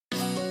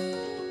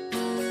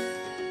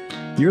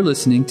You're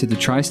listening to the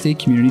Tri-State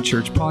Community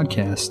Church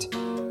Podcast,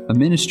 a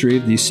ministry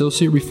of the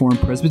Associate Reformed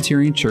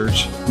Presbyterian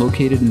Church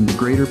located in the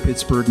greater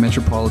Pittsburgh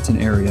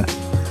metropolitan area.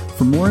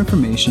 For more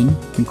information,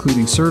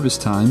 including service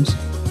times,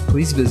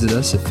 please visit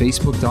us at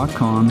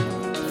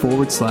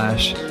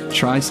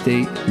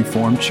facebook.com/Tri-State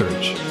Reformed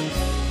Church.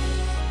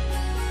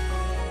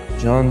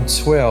 John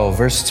 12,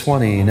 verse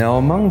 20. Now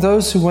among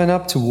those who went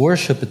up to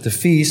worship at the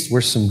feast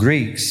were some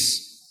Greeks.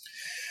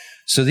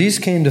 So these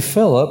came to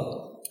Philip,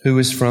 who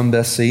was from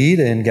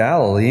Bethsaida in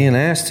Galilee, and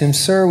asked him,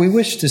 Sir, we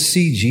wish to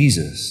see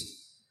Jesus.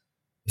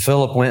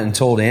 Philip went and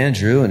told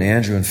Andrew, and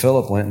Andrew and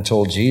Philip went and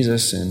told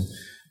Jesus, and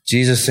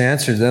Jesus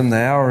answered them, The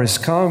hour has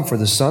come for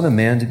the Son of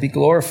Man to be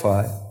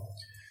glorified.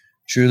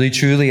 Truly,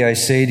 truly, I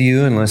say to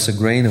you, unless a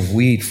grain of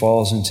wheat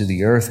falls into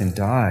the earth and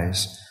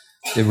dies,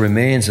 it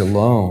remains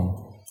alone.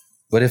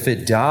 But if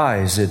it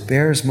dies, it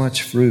bears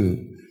much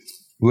fruit.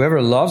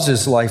 Whoever loves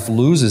his life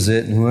loses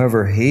it, and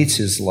whoever hates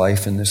his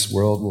life in this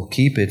world will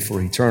keep it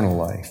for eternal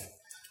life.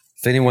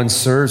 If anyone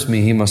serves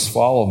me, he must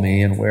follow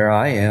me, and where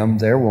I am,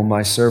 there will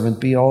my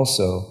servant be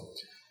also.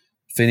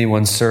 If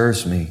anyone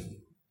serves me,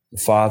 the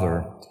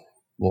Father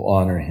will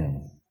honor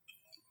him.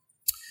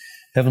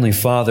 Heavenly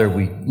Father,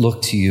 we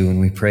look to you and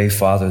we pray,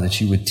 Father,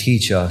 that you would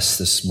teach us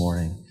this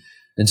morning.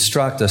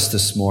 Instruct us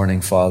this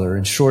morning, Father.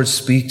 In short,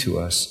 speak to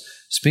us.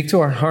 Speak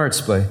to our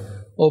hearts by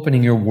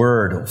opening your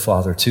word, O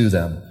Father, to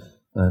them.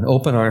 And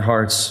open our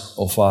hearts,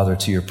 O Father,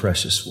 to your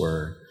precious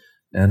word.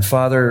 And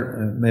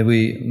Father, may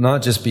we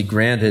not just be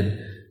granted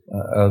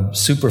a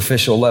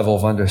superficial level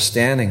of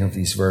understanding of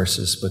these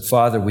verses, but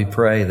Father, we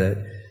pray that,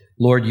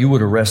 Lord, you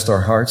would arrest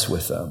our hearts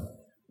with them.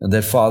 And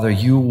that, Father,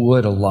 you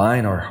would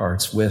align our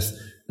hearts with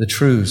the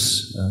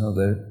truths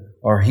that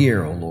are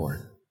here, O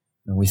Lord.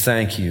 And we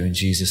thank you in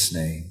Jesus'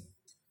 name.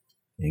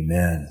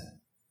 Amen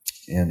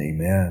and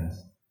amen.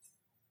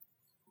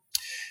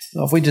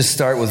 Now, if we just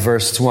start with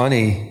verse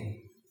 20,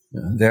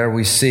 there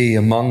we see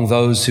among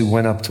those who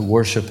went up to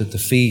worship at the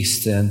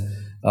feast. And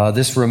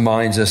this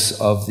reminds us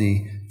of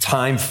the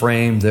time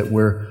frame that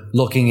we're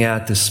looking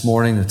at this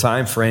morning. The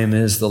time frame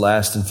is the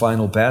last and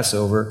final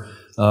Passover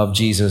of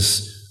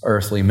Jesus'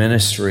 earthly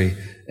ministry.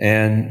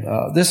 And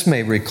this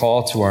may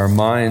recall to our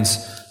minds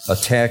a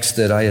text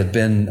that I had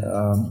been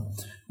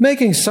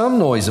making some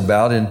noise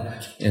about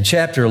in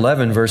chapter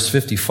 11, verse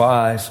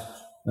 55.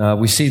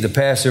 We see the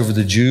Passover of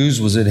the Jews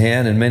was at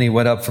hand, and many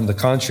went up from the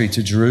country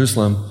to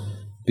Jerusalem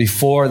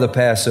before the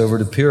Passover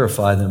to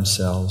purify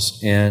themselves.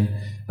 And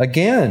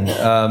again,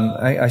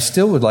 I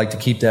still would like to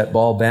keep that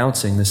ball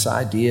bouncing, this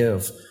idea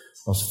of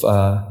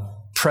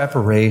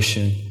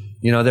preparation.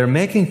 You know, they're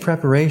making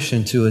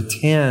preparation to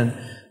attend,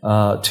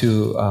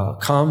 to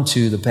come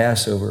to the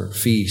Passover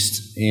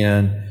feast.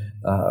 And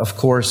of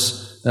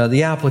course,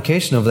 the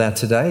application of that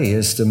today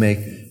is to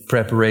make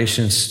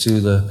preparations to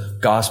the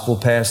gospel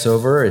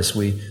Passover as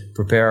we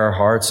prepare our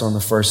hearts on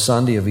the first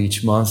Sunday of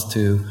each month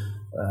to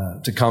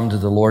come to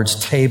the Lord's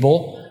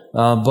table,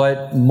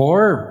 but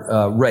more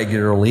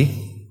regularly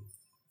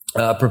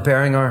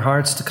preparing our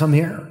hearts to come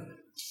here.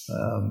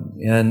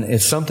 And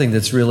it's something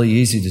that's really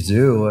easy to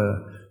do.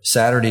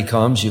 Saturday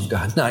comes, you've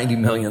got 90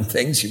 million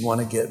things you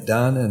want to get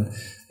done,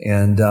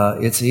 and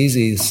it's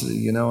easy.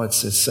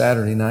 It's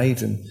Saturday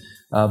night, and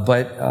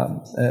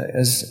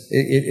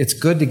it's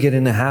good to get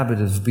in the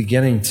habit of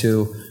beginning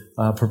to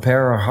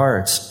prepare our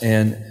hearts.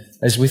 And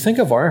as we think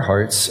of our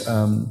hearts,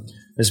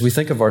 as we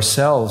think of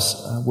ourselves,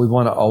 we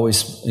want to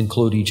always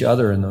include each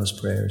other in those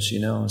prayers. You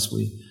know, as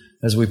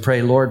we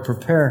pray, Lord,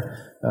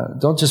 prepare.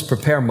 Don't just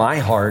prepare my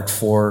heart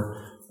for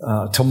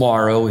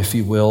tomorrow, if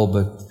you will,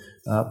 but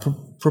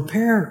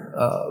prepare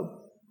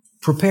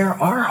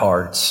our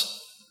hearts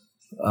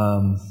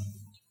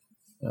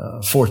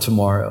for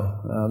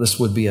tomorrow. This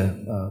would be a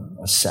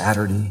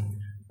Saturday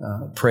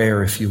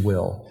prayer, if you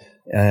will.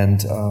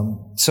 And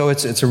so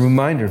it's a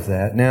reminder of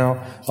that.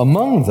 Now,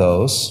 among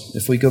those,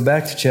 if we go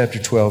back to chapter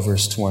 12,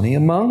 verse 20,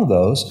 among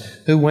those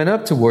who went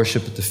up to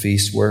worship at the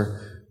feast were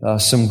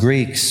some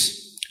Greeks.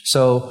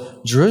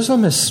 So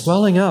Jerusalem is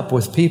swelling up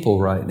with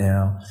people right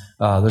now.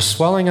 They're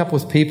swelling up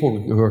with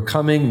people who are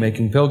coming,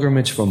 making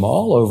pilgrimage from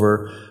all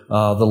over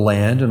the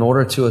land in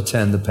order to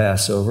attend the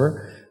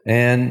Passover.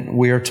 And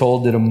we are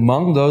told that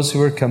among those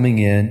who are coming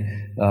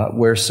in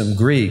were some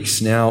Greeks.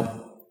 Now,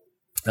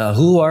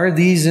 who are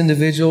these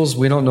individuals?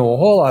 We don't know a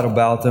whole lot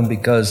about them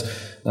because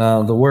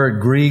the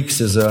word Greeks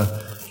is a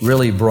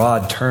really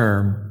broad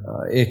term.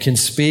 It can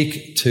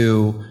speak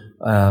to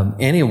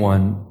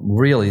anyone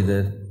really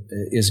that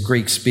is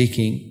Greek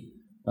speaking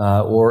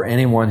or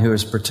anyone who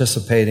is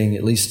participating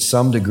at least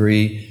some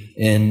degree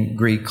in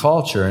Greek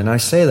culture. And I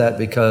say that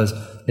because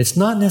it's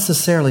not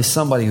necessarily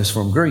somebody who's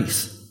from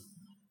Greece.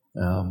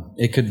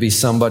 It could be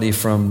somebody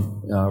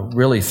from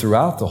really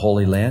throughout the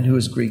Holy Land who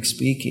is Greek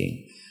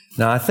speaking.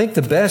 Now, I think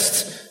the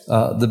best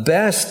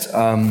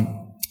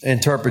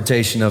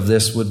interpretation of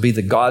this would be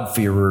the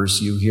God-fearers.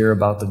 You hear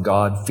about the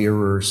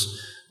God-fearers.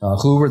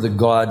 Who were the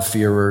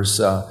God-fearers?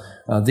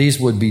 These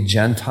would be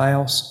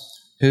Gentiles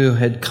who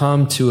had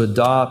come to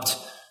adopt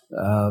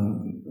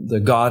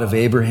the God of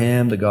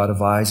Abraham, the God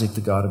of Isaac,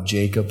 the God of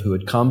Jacob, who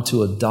had come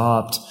to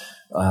adopt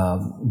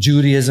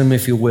Judaism,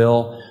 if you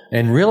will,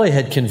 and really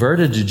had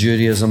converted to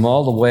Judaism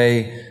all the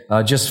way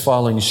just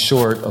falling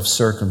short of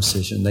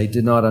circumcision. They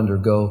did not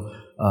undergo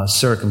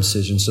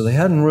circumcision, so they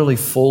hadn't really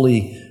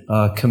fully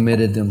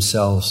committed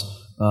themselves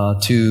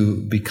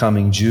to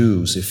becoming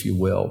Jews, if you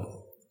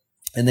will.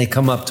 And they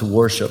come up to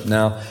worship.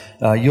 Now,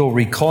 you'll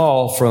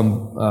recall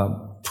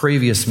from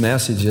previous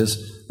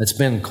messages, it's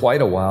been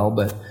quite a while,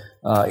 but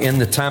in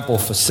the temple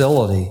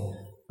facility,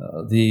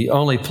 the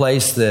only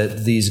place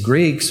that these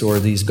Greeks or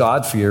these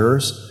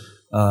God-fearers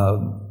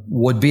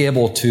would be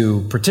able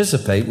to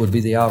participate would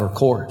be the outer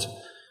court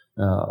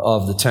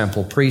of the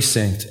temple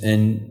precinct.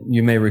 And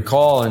you may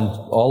recall, and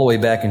all the way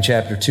back in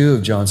chapter 2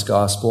 of John's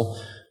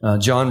Gospel,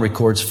 John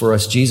records for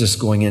us Jesus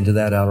going into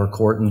that outer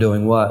court and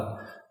doing what?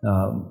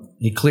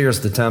 He clears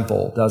the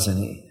temple, doesn't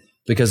he?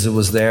 Because it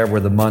was there where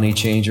the money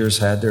changers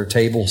had their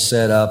tables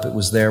set up. It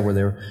was there where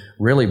they were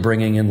really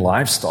bringing in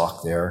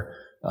livestock there,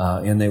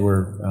 and they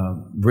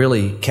were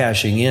really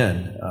cashing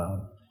in.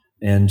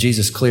 And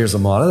Jesus clears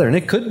them out of there. And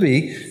it could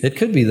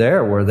be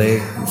there where they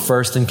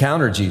first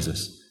encountered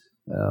Jesus.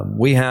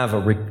 We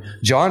have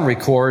John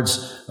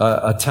records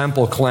a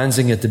temple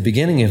cleansing at the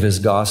beginning of his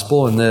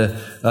gospel, and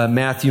the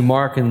Matthew,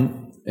 Mark,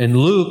 and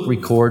Luke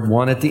record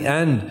one at the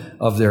end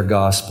of their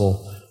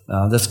gospel.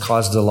 This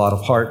caused a lot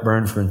of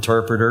heartburn for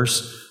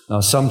interpreters.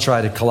 Some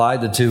try to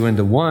collide the two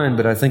into one,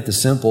 but I think the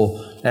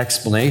simple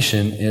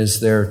explanation is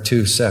they're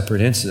two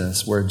separate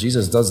incidents where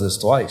Jesus does this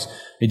twice.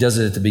 He does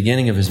it at the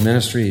beginning of his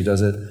ministry. He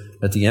does it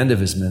at the end of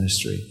his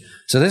ministry.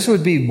 So this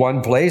would be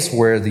one place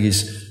where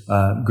these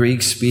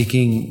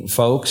Greek-speaking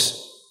folks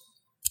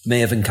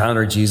may have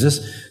encountered Jesus.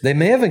 They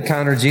may have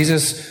encountered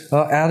Jesus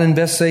out in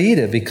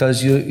Bethsaida,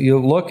 because you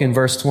look in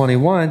verse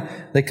 21,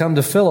 they come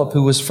to Philip,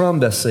 who was from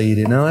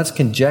Bethsaida. Now that's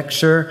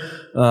conjecture.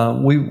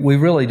 We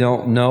really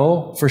don't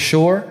know for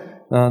sure.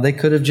 They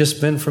could have just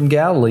been from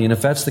Galilee. And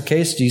if that's the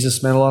case, Jesus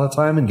spent a lot of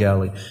time in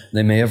Galilee.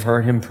 They may have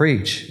heard him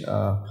preach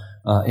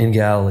in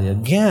Galilee.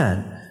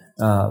 Again,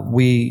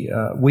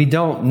 we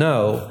don't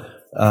know.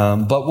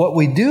 But what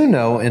we do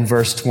know in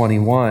verse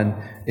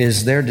 21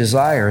 is their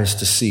desire is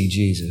to see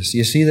Jesus.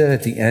 You see that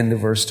at the end of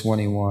verse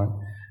 21.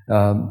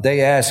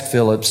 They ask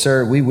Philip,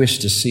 "Sir, we wish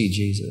to see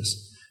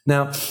Jesus."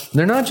 Now,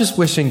 they're not just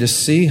wishing to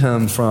see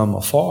him from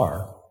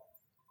afar.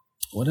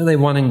 What are they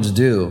wanting to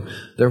do?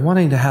 They're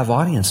wanting to have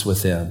audience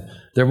with him.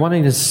 They're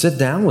wanting to sit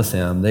down with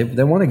him.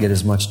 They want to get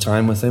as much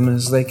time with him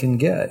as they can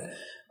get.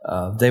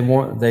 They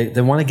want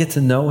to get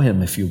to know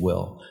him, if you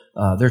will.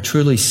 They're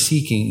truly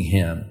seeking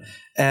him.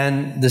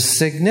 And the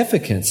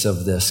significance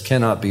of this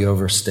cannot be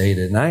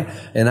overstated.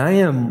 And I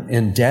am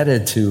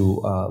indebted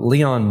to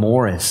Leon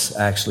Morris,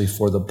 actually,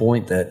 for the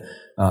point that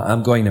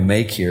I'm going to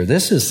make here.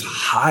 This is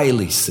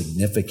highly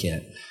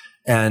significant.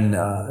 And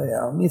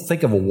let me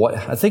think of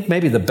I think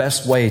maybe the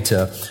best way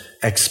to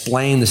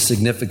explain the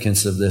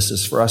significance of this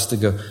is for us to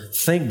go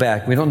think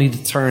back. We don't need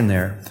to turn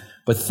there,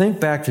 but think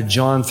back to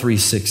John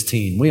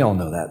 3:16. We all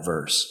know that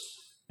verse.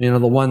 You know,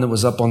 the one that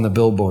was up on the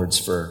billboards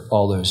for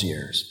all those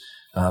years.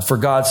 For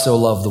God so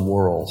loved the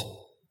world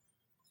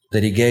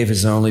that he gave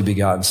his only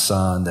begotten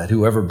Son, that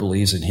whoever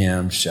believes in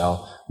him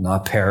shall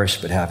not perish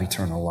but have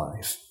eternal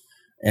life.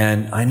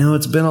 And I know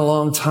it's been a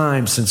long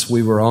time since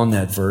we were on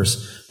that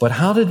verse, but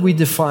how did we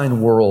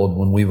define world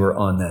when we were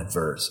on that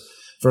verse?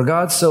 For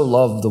God so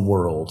loved the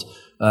world.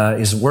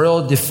 Is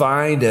world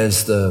defined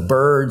as the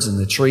birds and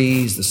the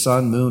trees, the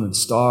sun, moon, and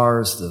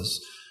stars, the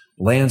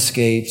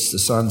landscapes, the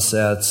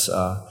sunsets?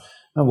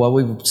 Well,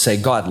 we would say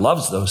God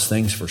loves those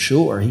things for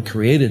sure. He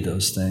created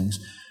those things.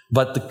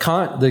 But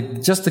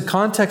just the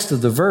context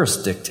of the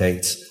verse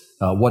dictates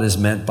what is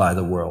meant by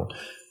the world.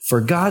 For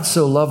God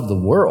so loved the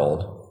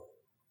world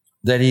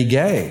that he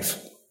gave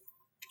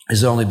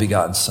his only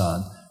begotten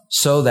Son,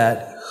 so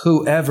that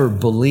whoever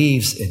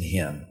believes in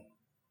him.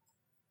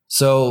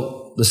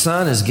 So the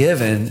Son is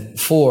given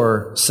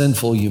for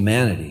sinful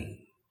humanity.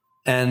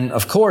 And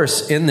of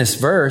course, in this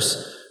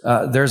verse,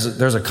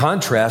 there's a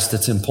contrast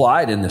that's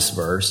implied in this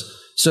verse,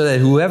 so that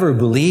whoever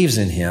believes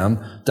in him,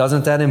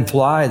 doesn't that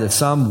imply that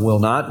some will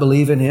not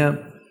believe in him?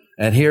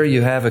 And here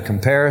you have a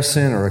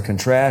comparison or a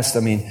contrast.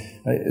 I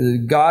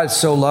mean, God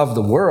so loved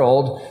the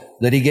world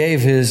that he gave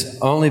his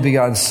only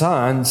begotten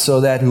Son so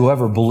that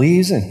whoever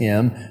believes in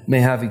him may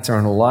have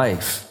eternal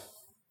life.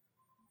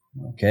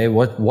 Okay,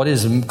 what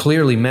is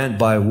clearly meant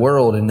by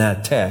world in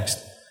that text?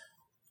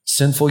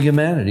 Sinful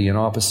humanity in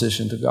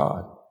opposition to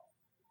God.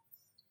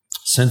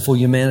 Sinful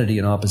humanity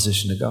in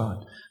opposition to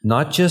God.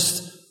 Not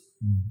just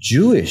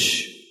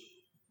Jewish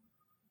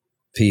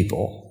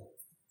people,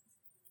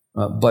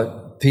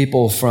 but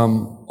people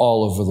from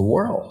all over the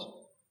world.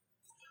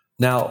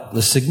 Now,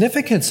 the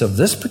significance of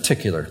this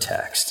particular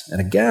text, and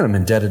again, I'm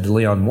indebted to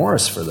Leon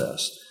Morris for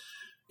this,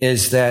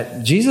 is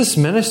that Jesus'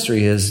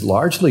 ministry has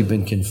largely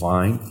been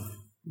confined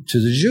to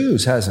the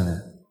Jews, hasn't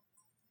it?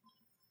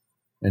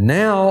 And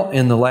now,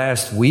 in the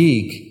last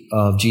week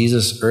of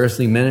Jesus'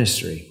 earthly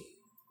ministry,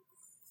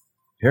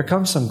 here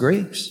come some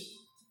Greeks.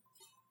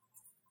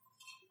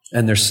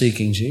 and they're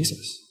seeking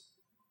Jesus.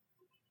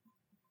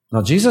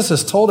 Now, Jesus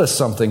has told us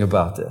something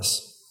about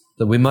this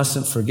that we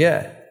mustn't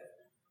forget.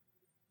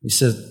 He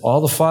said,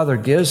 all the Father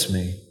gives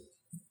me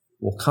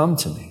will come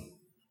to me.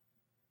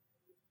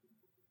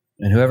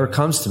 And whoever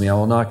comes to me, I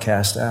will not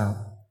cast out.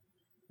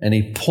 And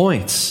he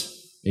points.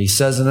 He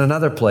says in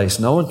another place,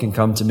 no one can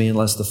come to me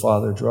unless the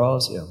Father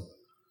draws him.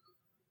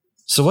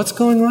 So what's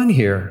going on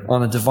here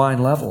on a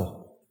divine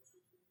level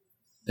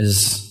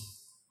is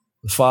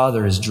the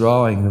Father is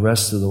drawing the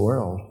rest of the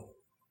world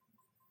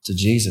to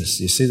Jesus.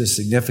 Do you see the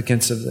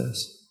significance of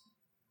this?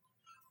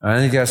 I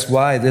think that's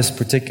why this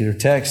particular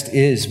text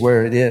is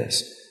where it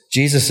is.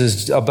 Jesus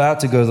is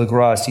about to go to the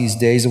cross. He's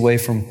days away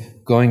from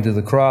going to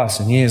the cross,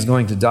 and he is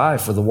going to die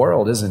for the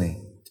world, isn't he?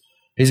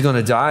 He's going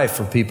to die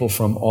for people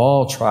from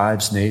all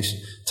tribes,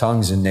 nations,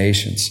 tongues, and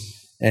nations.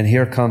 And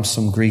here comes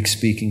some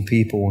Greek-speaking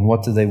people, and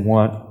what do they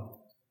want?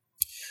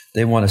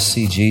 They want to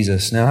see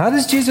Jesus. Now, how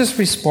does Jesus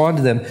respond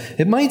to them?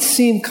 It might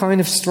seem kind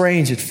of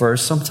strange at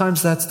first.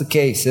 Sometimes that's the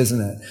case, isn't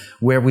it?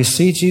 Where we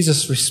see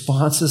Jesus'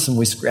 responses and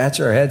we scratch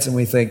our heads and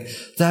we think,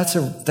 that's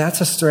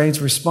a strange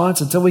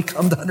response until we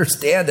come to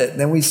understand it. And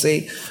then we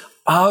say,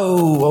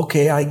 oh,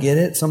 okay, I get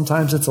it.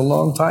 Sometimes it's a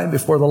long time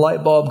before the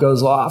light bulb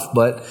goes off.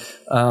 But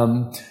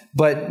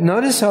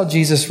notice how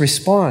Jesus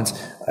responds.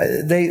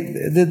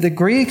 The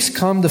Greeks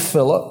come to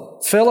Philip.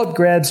 Philip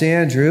grabs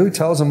Andrew,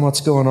 tells him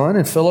what's going on,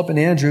 and Philip and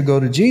Andrew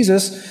go to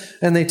Jesus,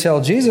 and they tell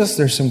Jesus,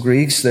 there's some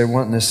Greeks, they're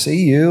wanting to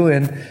see you,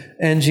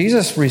 and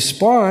Jesus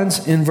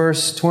responds in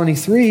verse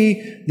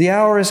 23, the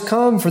hour has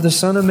come for the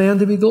Son of Man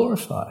to be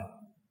glorified.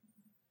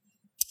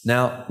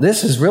 Now,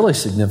 this is really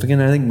significant.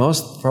 I think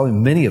probably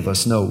many of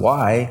us know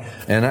why,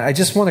 and I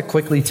just want to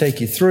quickly take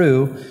you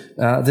through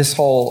this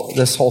whole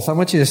thing. I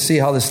want you to see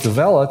how this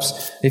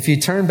develops. If you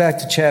turn back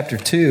to chapter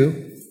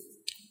 2,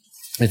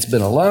 it's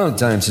been a long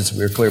time since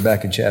we were clear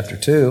back in chapter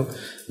 2.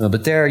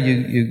 But there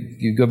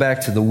you go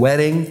back to the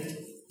wedding.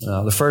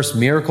 The first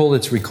miracle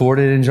that's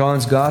recorded in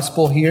John's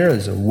gospel here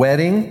is a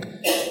wedding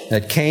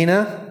at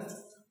Cana.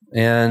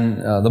 And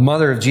the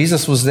mother of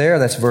Jesus was there.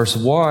 That's verse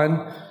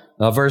 1.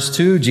 Verse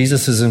 2,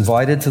 Jesus is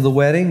invited to the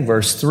wedding.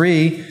 Verse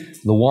 3,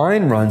 the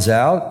wine runs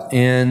out.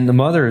 And the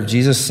mother of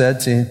Jesus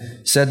said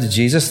to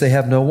Jesus, they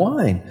have no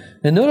wine.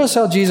 And notice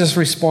how Jesus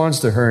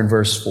responds to her in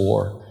verse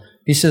 4.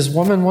 He says,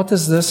 woman, what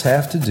does this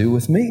have to do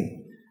with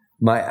me?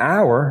 My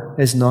hour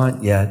has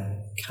not yet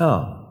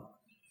come.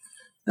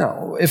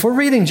 Now, if we're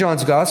reading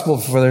John's gospel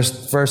for the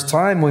first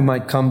time, we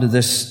might come to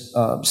this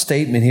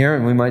statement here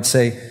and we might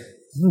say,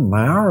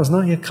 my hour has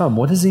not yet come.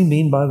 What does he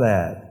mean by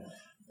that?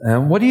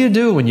 And what do you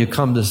do when you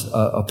come to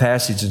a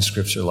passage in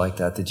Scripture like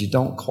that you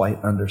don't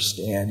quite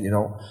understand, you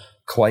don't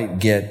quite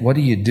get? What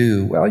do you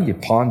do? Well, you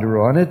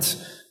ponder on it,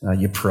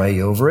 you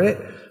pray over it,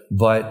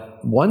 but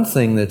one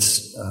thing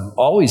that's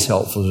always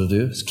helpful to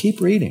do is keep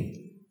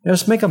reading.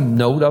 Just make a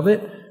note of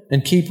it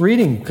and keep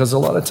reading, because a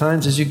lot of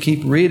times as you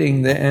keep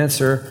reading, the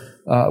answer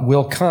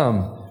will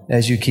come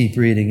as you keep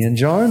reading. And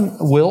John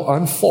will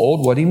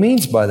unfold what he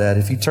means by that.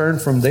 If you turn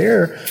from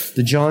there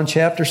to John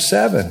chapter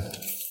 7.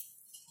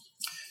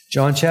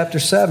 John chapter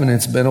 7,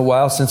 it's been a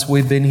while since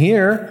we've been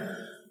here,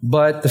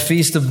 but the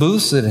Feast of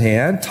Booths at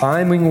hand.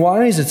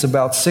 Timing-wise, it's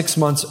about 6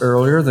 months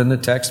earlier than the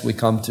text we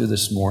come to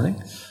this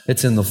morning.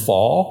 It's in the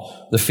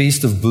fall. The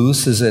Feast of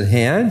Booths is at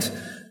hand.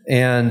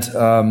 And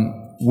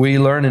we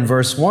learn in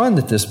verse 1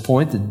 at this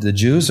point that the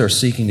Jews are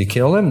seeking to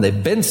kill him.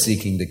 They've been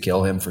seeking to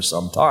kill him for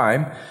some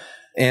time.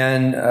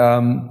 And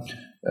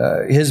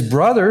his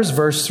brothers,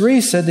 verse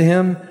 3, said to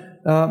him,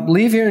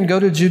 leave here and go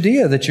to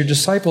Judea, that your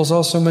disciples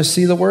also may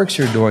see the works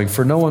you're doing.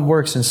 For no one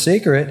works in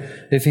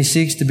secret if he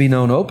seeks to be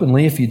known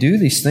openly. If you do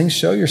these things,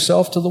 show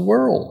yourself to the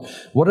world.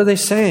 What are they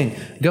saying?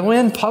 Go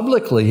in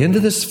publicly into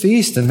this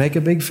feast and make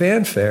a big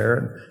fanfare,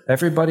 and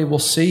everybody will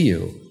see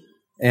you.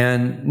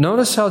 And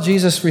notice how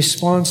Jesus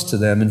responds to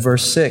them in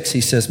verse 6.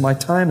 He says, my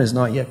time has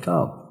not yet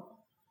come.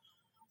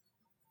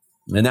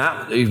 And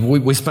that,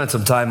 we spent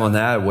some time on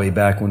that way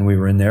back when we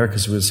were in there,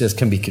 because it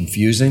can be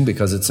confusing,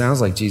 because it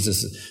sounds like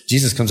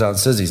Jesus comes out and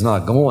says he's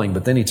not going,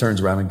 but then he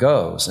turns around and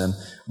goes. And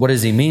what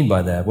does he mean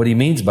by that? What he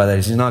means by that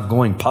is he's not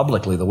going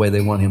publicly the way they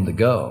want him to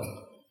go.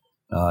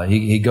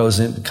 He goes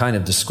in kind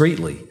of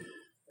discreetly.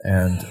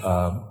 And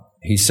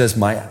he says,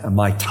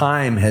 my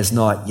time has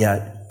not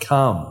yet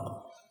come.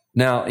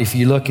 Now, if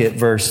you look at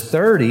verse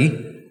 30,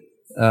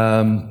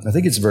 I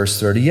think it's verse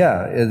 30,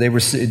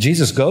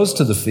 Jesus goes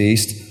to the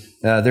feast.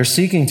 They're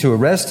seeking to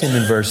arrest him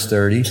in verse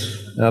 30,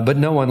 but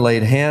no one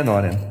laid hand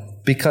on him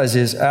because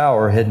his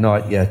hour had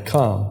not yet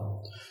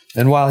come.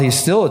 And while he's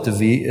still at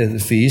the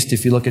feast,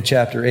 if you look at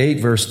chapter 8,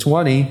 verse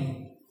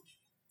 20,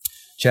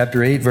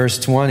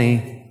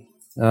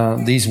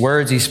 these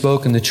words he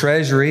spoke in the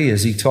treasury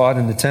as he taught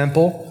in the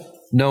temple,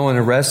 no one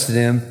arrested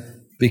him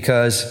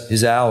because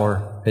his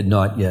hour had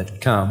not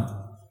yet come.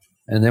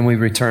 And then we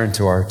return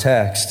to our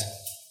text,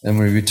 and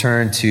we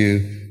return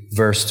to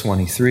verse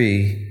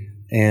 23.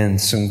 And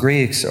some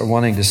Greeks are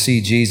wanting to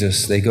see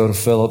Jesus. They go to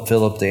Philip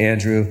and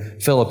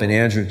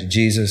Andrew to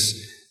Jesus.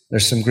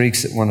 There's some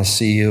Greeks that want to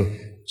see you.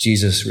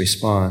 Jesus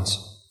responds,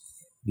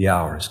 the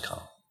hour has come.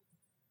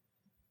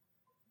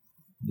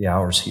 The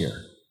hour's here.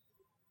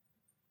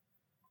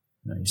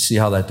 Now, you see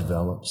how that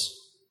develops?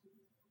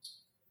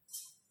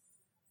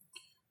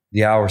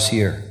 The hour's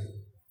here.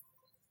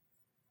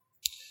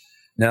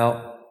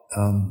 Now,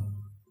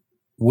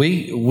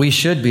 we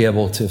should be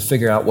able to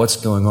figure out what's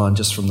going on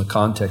just from the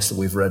context that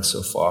we've read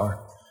so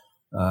far.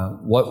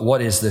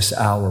 What is this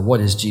hour? What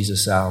is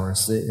Jesus' hour?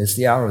 It's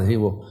the hour that he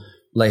will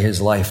lay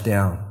his life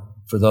down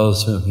for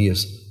those whom he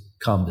has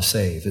come to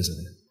save,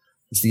 isn't it?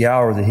 It's the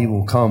hour that he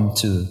will come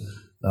to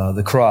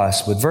the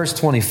cross. But verse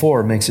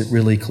 24 makes it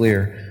really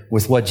clear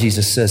with what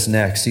Jesus says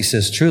next. He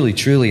says, "Truly,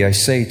 truly, I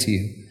say to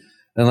you,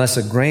 unless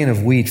a grain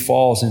of wheat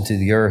falls into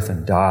the earth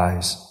and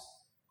dies,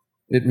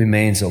 it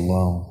remains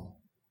alone.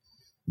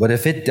 But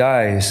if it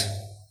dies,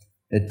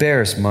 it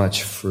bears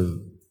much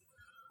fruit."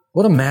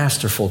 What a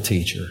masterful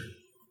teacher.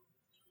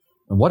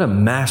 And what a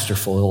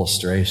masterful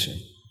illustration.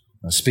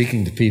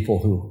 Speaking to people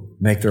who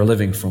make their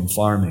living from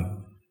farming.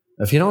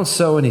 If you don't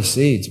sow any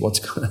seeds, what's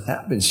going to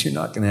happen is you're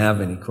not going to have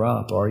any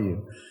crop, are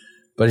you?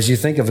 But as you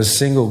think of a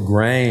single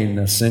grain,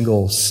 a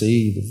single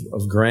seed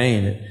of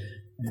grain,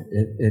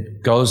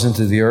 it goes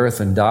into the earth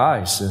and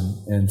dies,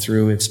 and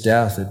through its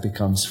death it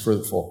becomes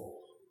fruitful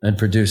and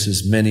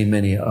produces many,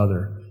 many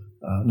other,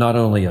 not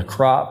only a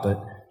crop,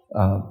 but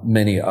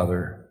many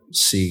other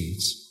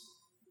seeds.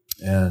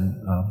 And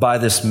by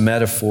this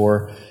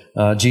metaphor,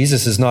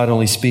 Jesus is not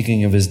only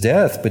speaking of his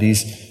death, but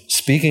he's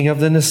speaking of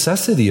the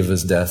necessity of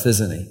his death,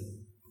 isn't he?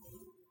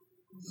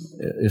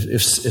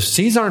 If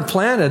seeds aren't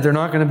planted, there's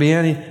not going to be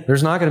any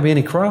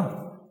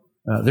crop.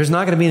 There's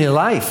not going to be any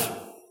life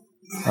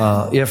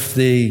if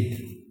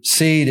the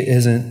seed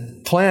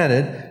isn't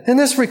planted. And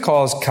this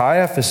recalls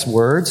Caiaphas'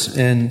 words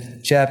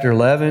in chapter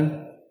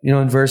 11.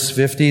 In verse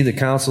 50, the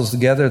council's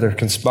together, they're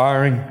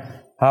conspiring.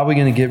 How are we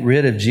going to get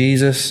rid of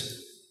Jesus?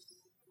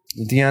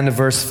 At the end of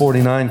verse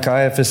 49,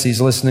 Caiaphas, he's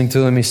listening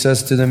to them. He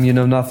says to them, "You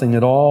know nothing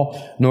at all,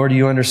 nor do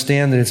you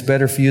understand that it's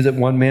better for you that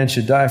one man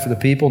should die for the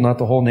people, not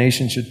the whole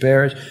nation should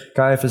perish."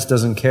 Caiaphas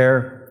doesn't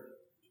care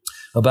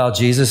about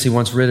Jesus. He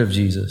wants rid of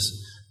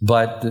Jesus.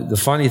 But the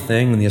funny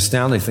thing and the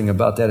astounding thing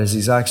about that is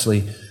he's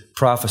actually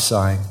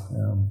prophesying.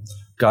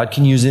 God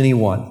can use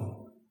anyone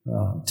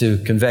to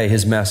convey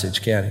his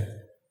message, can't he?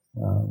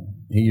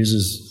 He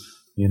uses...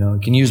 he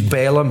can use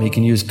Balaam, he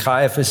can use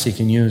Caiaphas, he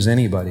can use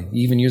anybody. He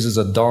even uses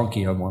a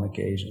donkey on one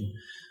occasion.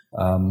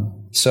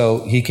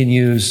 So he can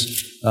use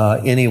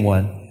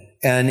anyone.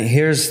 And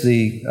here's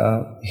the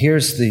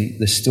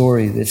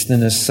story. It's the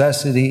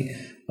necessity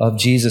of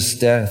Jesus'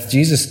 death.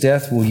 Jesus'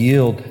 death will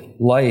yield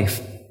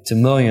life to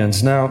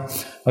millions. Now,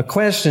 a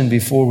question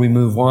before we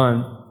move on.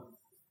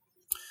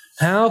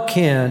 How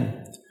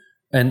can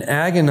an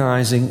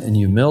agonizing and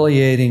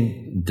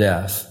humiliating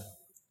death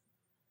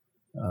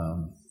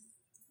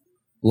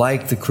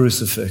like the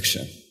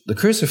crucifixion. The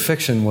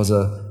crucifixion was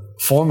a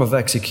form of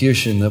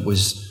execution that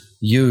was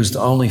used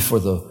only for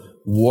the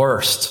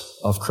worst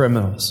of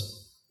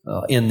criminals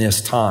in this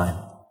time.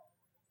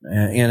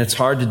 And it's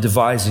hard to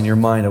devise in your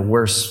mind a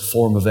worse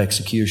form of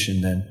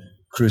execution than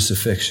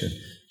crucifixion.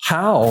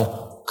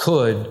 How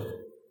could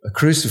a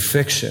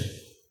crucifixion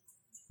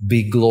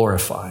be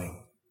glorifying?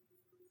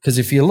 Because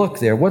if you look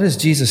there, what is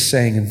Jesus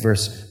saying in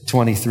verse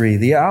 23?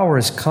 The hour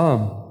has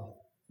come.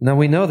 Now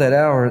we know that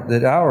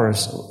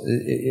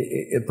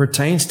it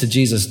pertains to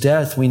Jesus'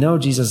 death. We know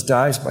Jesus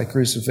dies by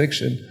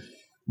crucifixion.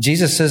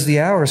 Jesus says the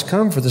hour has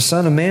come for the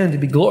Son of Man to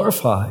be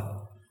glorified.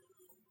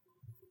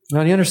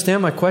 Now do you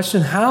understand my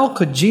question? How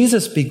could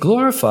Jesus be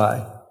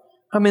glorified?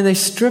 I mean, they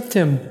stripped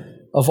him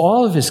of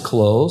all of his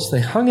clothes.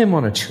 They hung him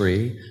on a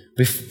tree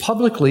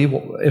publicly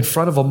in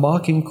front of a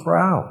mocking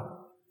crowd.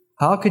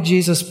 How could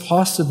Jesus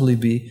possibly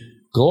be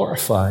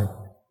glorified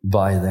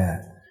by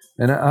that?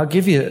 And I'll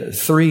give you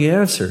three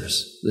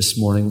answers this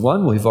morning.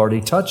 One we've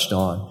already touched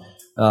on.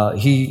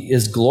 He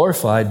is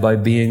glorified by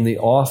being the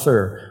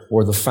author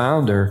or the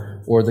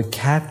founder or the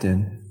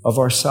captain of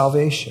our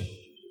salvation.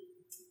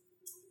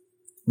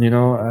 You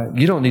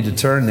don't need to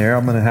turn there.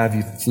 I'm going to have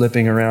you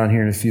flipping around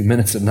here in a few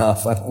minutes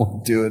enough. I don't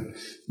want to do it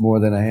more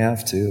than I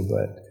have to,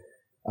 but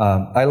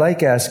I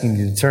like asking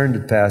you to turn to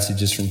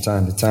passages from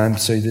time to time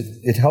so that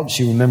it helps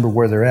you remember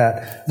where they're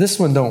at. This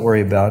one, don't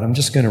worry about. I'm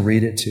just going to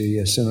read it to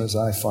you as soon as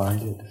I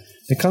find it.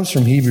 It comes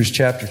from Hebrews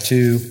chapter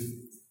 2,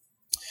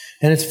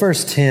 and it's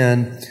verse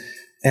 10.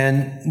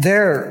 And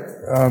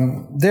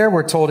there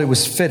we're told it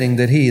was fitting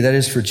that he, that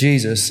is for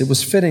Jesus, it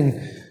was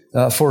fitting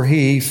for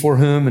he, for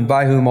whom and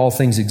by whom all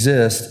things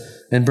exist,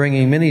 and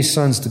bringing many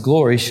sons to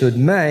glory, should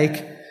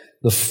make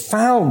the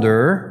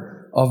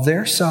founder of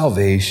their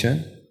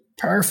salvation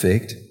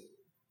perfect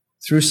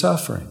through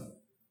suffering.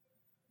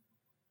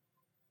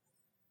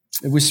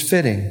 It was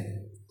fitting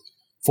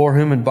for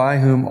whom and by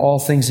whom all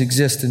things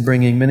exist, and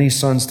bringing many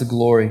sons to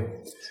glory,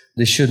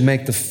 they should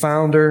make the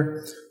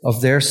founder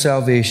of their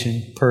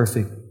salvation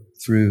perfect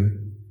through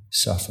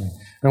suffering.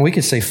 Now we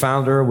could say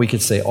founder, we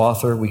could say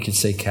author, we could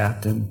say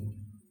captain.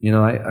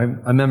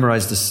 I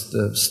memorized this,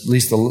 at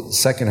least the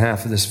second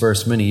half of this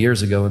verse many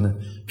years ago in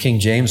the King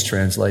James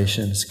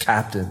translation. It's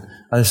captain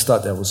I just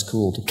thought that was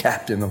cool. The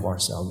captain of our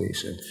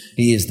salvation.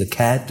 He is the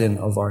captain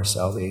of our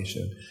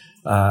salvation.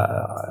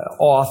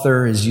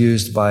 Author is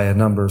used by a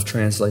number of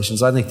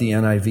translations. I think the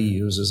NIV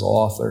uses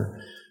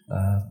author.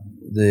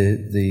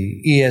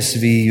 The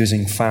ESV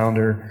using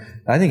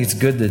founder. I think it's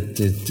good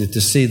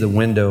to see the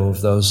window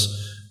of those,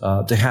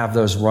 to have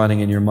those running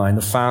in your mind.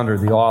 The founder,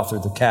 the author,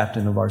 the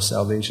captain of our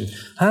salvation.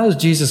 How is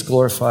Jesus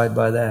glorified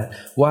by that?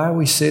 Why are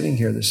we sitting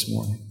here this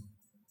morning?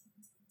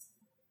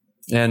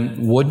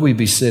 And would we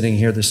be sitting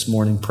here this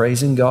morning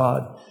praising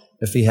God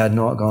if He had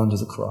not gone to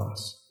the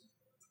cross?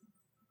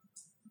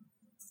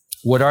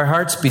 Would our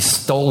hearts be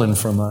stolen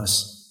from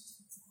us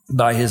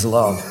by His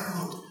love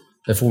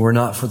if it were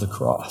not for the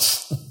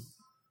cross?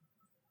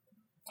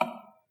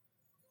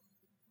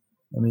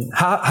 I mean,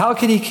 how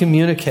can He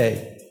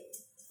communicate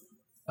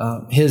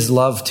His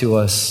love to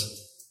us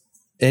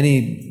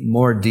any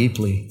more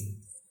deeply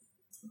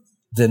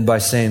than by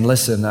saying,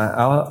 listen,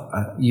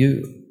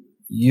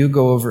 you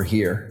go over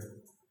here,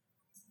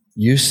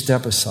 you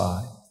step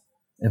aside,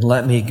 and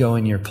let me go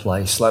in your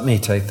place. Let me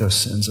take those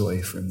sins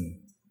away from you.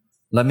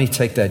 Let me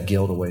take that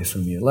guilt away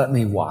from you. Let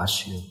me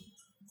wash you.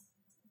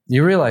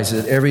 You realize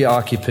that every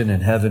occupant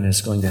in heaven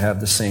is going to have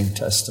the same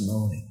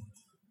testimony.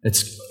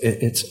 It's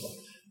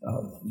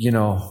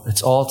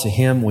all to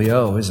Him we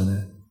owe, isn't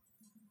it?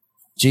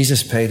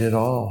 Jesus paid it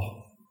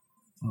all.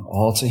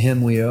 All to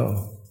Him we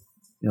owe.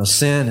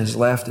 Sin has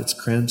left its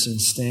crimson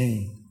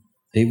stain.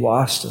 He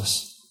washed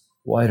us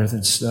whiter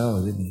than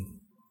snow, didn't He?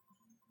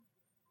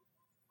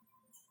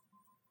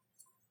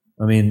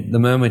 I mean, the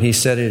moment He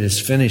said it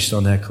is finished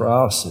on that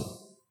cross,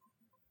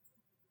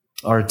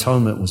 our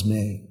atonement was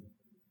made.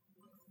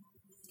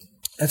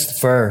 That's the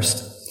first.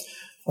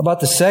 How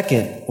about the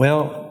second?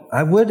 Well,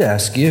 I would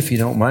ask you, if you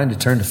don't mind, to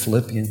turn to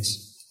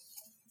Philippians.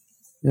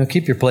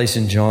 Keep your place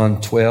in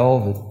John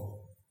 12. And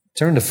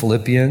turn to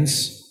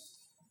Philippians.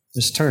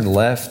 Just turn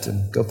left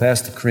and go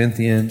past the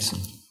Corinthians.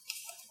 And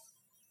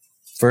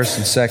 1st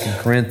and 2nd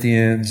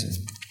Corinthians. And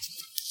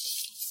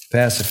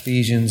past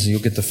Ephesians.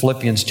 You'll get to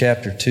Philippians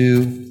chapter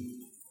 2.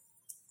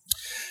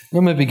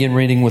 I'm going to begin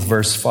reading with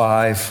verse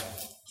 5.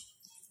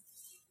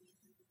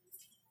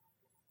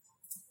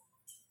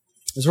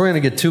 Because we're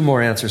going to get two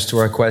more answers to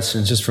our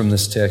questions just from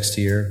this text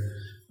here,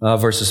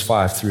 verses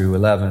 5 through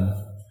 11.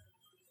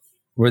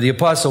 Where the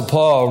Apostle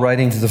Paul,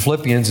 writing to the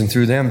Philippians and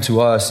through them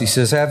to us, he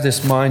says, "Have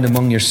this mind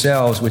among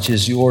yourselves, which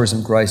is yours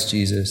in Christ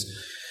Jesus,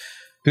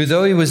 who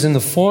though He was in the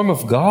form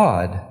of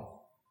God,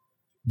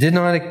 did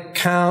not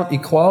account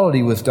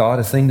equality with God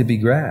a thing to be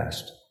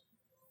grasped,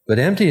 but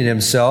emptied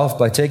Himself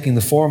by taking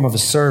the form of a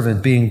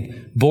servant,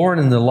 being born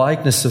in the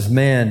likeness of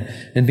man,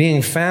 and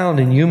being found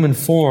in human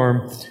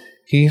form,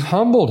 He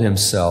humbled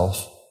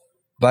Himself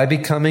by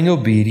becoming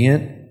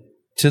obedient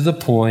to the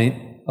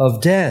point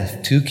of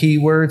death." Two key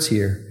words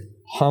here,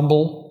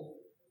 humble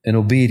and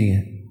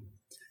obedient.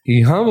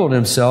 He humbled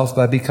Himself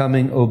by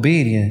becoming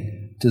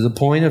obedient to the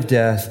point of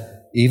death,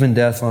 even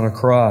death on a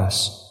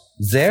cross.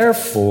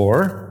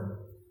 Therefore,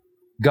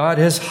 God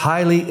has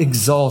highly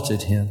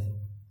exalted Him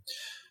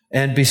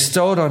and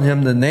bestowed on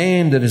Him the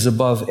name that is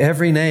above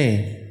every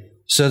name,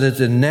 so that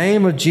the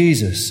name of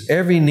Jesus,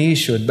 every knee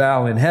should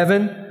bow in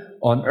heaven,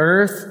 on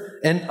earth,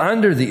 and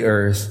under the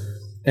earth,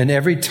 and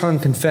every tongue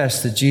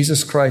confess that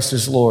Jesus Christ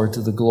is Lord,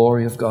 to the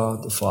glory of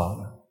God the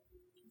Father.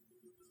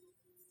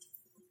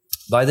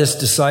 By this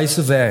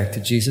decisive act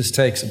that Jesus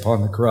takes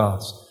upon the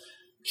cross,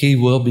 He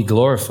will be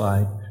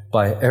glorified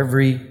by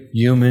every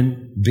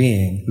human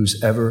being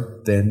who's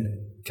ever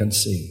been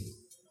conceived.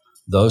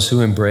 Those who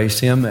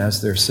embrace Him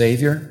as their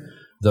Savior,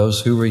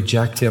 those who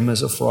reject Him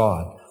as a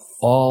fraud,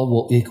 all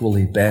will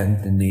equally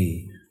bend the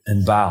knee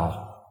and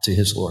bow to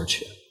His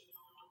Lordship.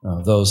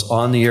 Those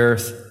on the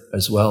earth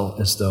as well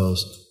as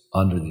those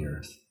under the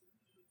earth.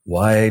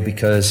 Why?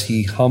 Because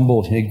He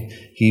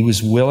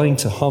was willing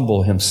to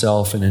humble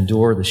Himself and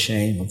endure the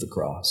shame of the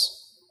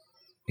cross.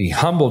 He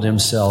humbled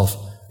Himself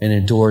and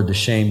endured the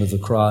shame of the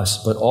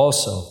cross. But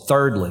also,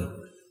 thirdly,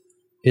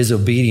 His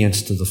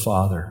obedience to the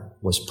Father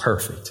was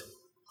perfect.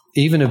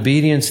 Even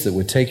obedience that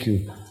would take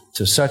you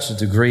to such a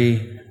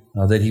degree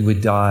that He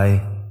would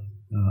die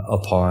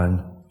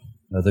upon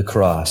the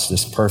cross.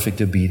 This perfect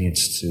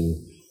obedience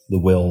to the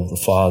will of the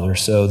Father.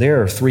 So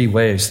there are three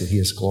ways that He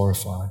is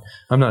glorified.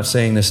 I'm not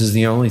saying this is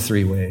the only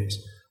three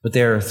ways, but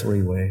there are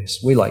three ways.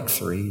 We like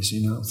threes,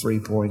 3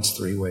 points,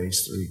 3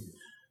 ways, 3.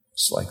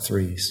 It's like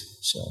threes.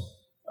 So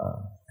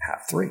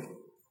have 3.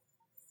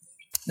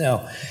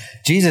 Now,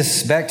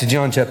 Jesus, back to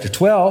John chapter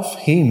 12,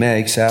 He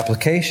makes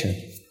application.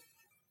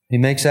 He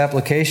makes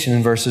application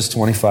in verses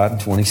 25 and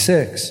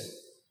 26.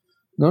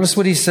 Notice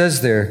what He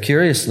says there.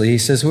 Curiously, He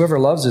says, "Whoever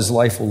loves his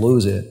life will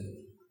lose it."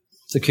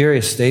 It's a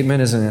curious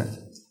statement, isn't it?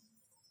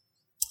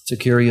 It's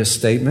a curious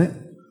statement.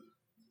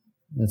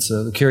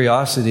 The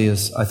curiosity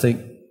is, I think,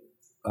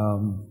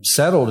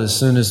 settled as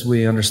soon as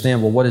we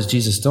understand, well, what is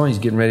Jesus doing? He's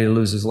getting ready to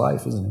lose His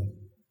life, isn't He?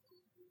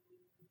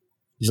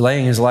 He's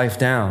laying His life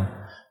down.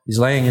 He's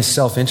laying His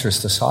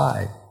self-interest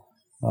aside.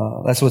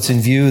 That's what's in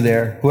view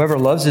there. Whoever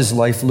loves his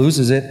life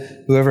loses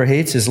it. Whoever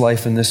hates his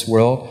life in this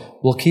world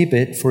will keep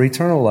it for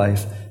eternal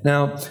life.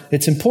 Now,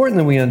 it's important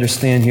that we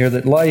understand here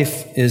that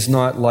life is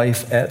not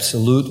life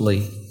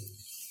absolutely.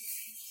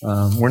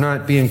 We're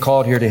not being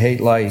called here to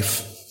hate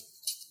life.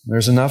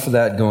 There's enough of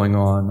that going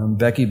on.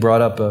 Becky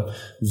brought up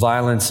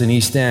violence in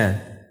East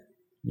End.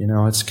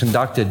 It's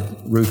conducted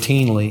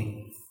routinely.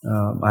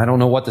 I don't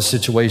know what the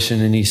situation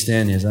in East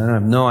End is. I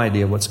have no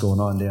idea what's going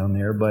on down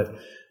there, but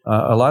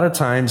a lot of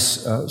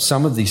times,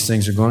 some of these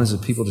things are going as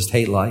if people just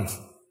hate life.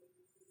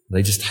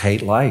 They just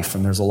hate life,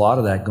 and there's a lot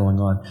of that going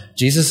on.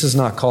 Jesus is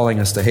not calling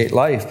us to hate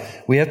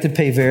life. We have to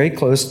pay very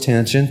close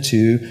attention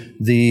to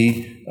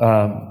the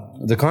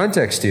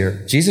context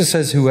here. Jesus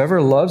says,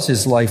 whoever loves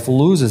his life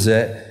loses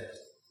it.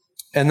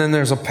 And then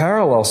there's a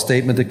parallel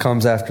statement that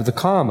comes after the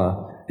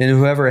comma. And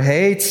whoever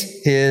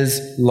hates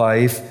his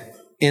life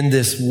in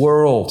this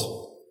world.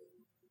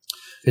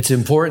 It's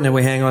important that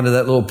we hang on to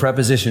that little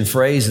preposition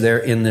phrase there,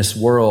 in this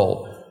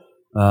world.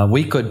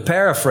 We could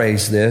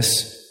paraphrase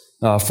this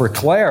for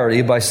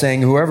clarity by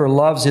saying whoever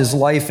loves his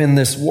life in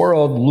this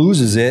world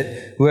loses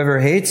it. Whoever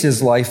hates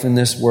his life in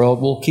this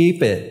world will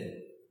keep it.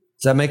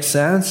 Does that make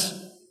sense?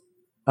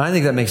 I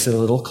think that makes it a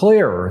little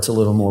clearer. It's a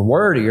little more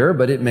wordier,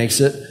 but it makes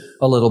it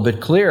a little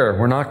bit clearer.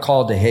 We're not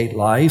called to hate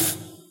life.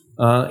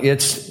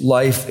 It's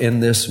life in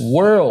this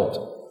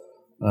world.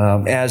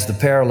 As the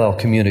parallel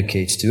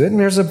communicates to it. And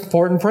there's an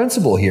important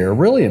principle here,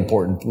 really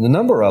important, a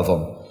number of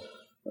them.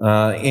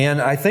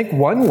 And I think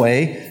one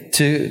way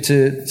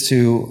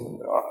to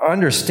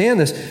understand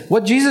this,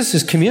 what Jesus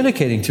is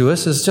communicating to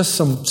us is just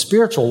some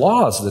spiritual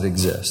laws that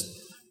exist.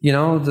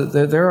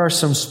 There are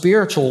some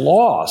spiritual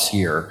laws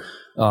here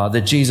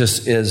that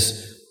Jesus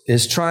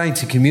is trying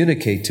to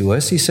communicate to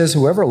us. He says,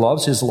 whoever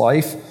loves his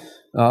life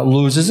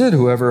loses it.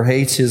 Whoever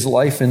hates his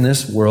life in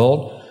this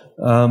world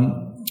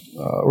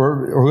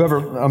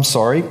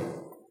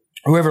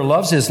whoever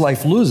loves his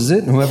life loses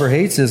it, and whoever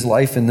hates his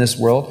life in this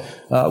world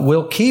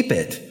will keep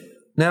it.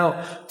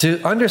 Now,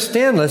 to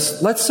understand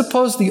this, let's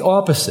suppose the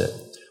opposite.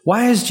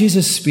 Why is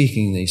Jesus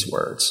speaking these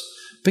words?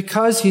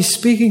 Because he's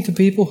speaking to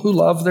people who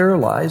love their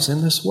lives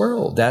in this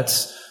world.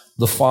 That's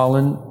the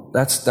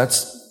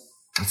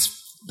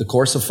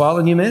course of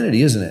fallen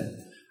humanity, isn't it?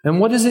 And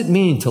what does it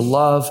mean to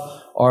love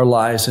our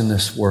lives in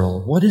this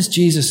world? What is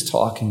Jesus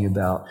talking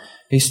about?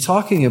 He's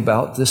talking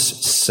about this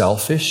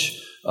selfish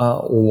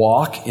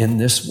walk in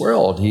this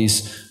world.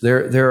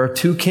 There are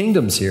two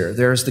kingdoms here.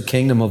 There's the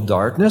kingdom of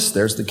darkness.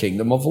 There's the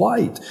kingdom of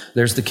light.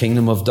 There's the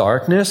kingdom of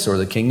darkness, or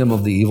the kingdom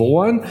of the evil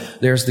one.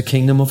 There's the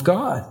kingdom of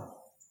God.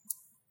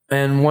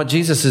 And what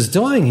Jesus is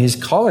doing, he's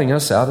calling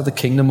us out of the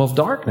kingdom of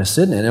darkness,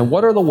 isn't it? And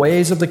what are the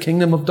ways of the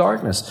kingdom of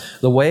darkness?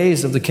 The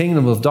ways of the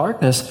kingdom of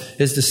darkness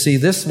is to see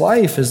this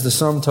life as the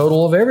sum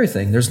total of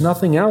everything. There's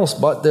nothing else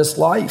but this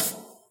life.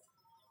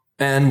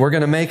 And we're going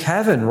to make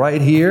heaven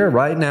right here,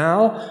 right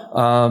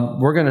now.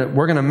 We're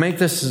going to make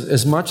this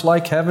as much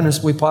like heaven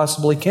as we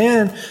possibly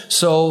can.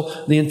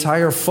 So the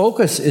entire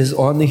focus is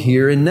on the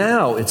here and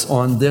now. It's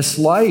on this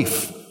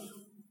life.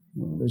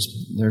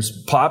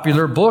 There's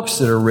popular books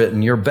that are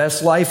written, Your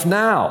Best Life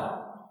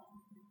Now.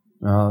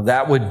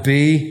 That would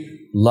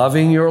be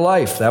loving your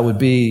life. That would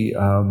be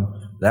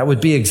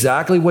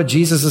exactly what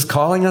Jesus is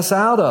calling us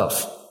out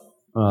of.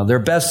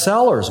 They're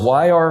bestsellers.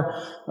 Why are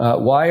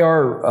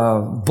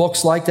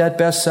books like that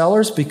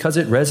bestsellers? Because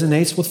it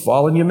resonates with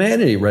fallen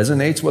humanity,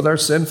 resonates with our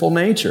sinful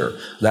nature.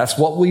 That's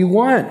what we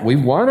want. We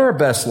want our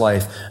best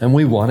life, and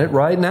we want it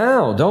right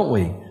now, don't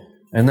we?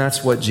 And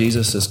that's what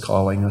Jesus is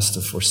calling us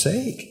to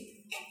forsake.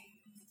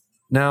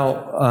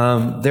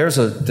 Now, let's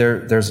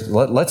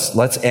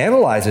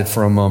analyze it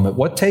for a moment.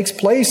 What takes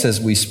place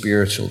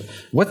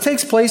what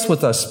takes place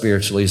with us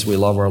spiritually as we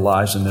love our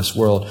lives in this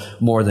world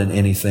more than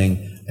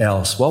anything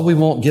else? Well, we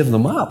won't give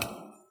them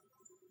up.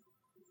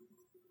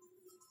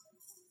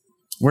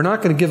 We're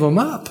not going to give them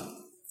up.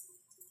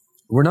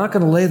 We're not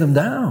going to lay them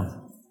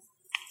down.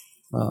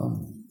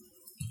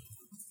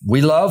 We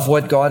love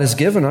what God has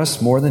given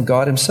us more than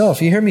God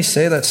himself. You hear me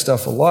say that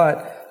stuff a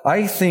lot.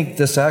 I think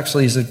this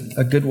actually is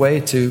a good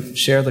way to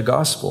share the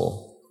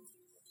gospel.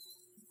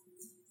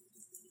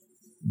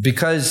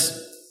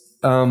 Because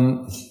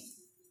how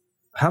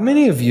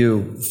many of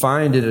you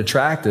find it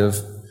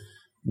attractive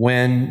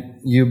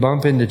when you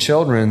bump into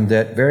children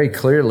that very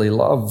clearly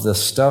love the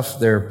stuff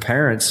their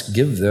parents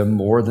give them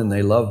more than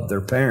they love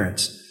their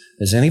parents?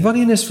 Does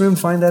anybody in this room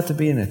find that to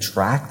be an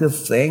attractive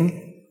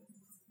thing?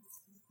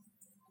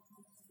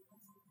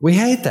 We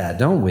hate that,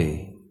 don't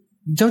we?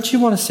 Don't you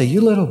want to say, you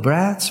little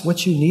brats,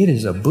 what you need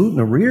is a boot in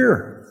the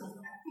rear?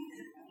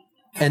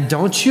 And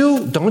don't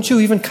you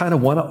even kind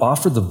of want to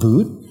offer the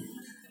boot?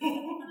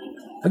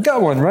 I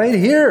got one right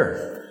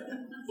here.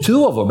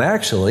 2 of them,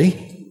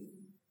 actually.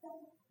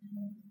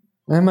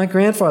 And my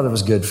grandfather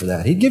was good for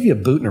that. He'd give you a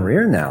boot in the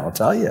rear now, I'll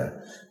tell you.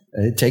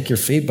 It'd take your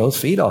both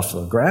feet off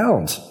the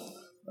ground.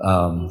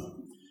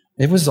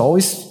 It was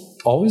always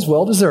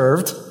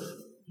well-deserved.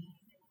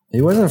 He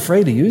wasn't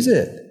afraid to use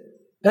it.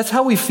 That's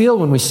how we feel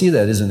when we see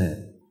that, isn't it?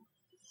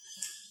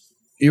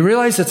 You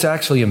realize it's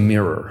actually a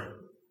mirror.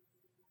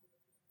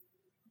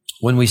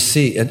 when we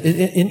see,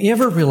 and you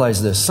ever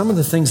realize this, some of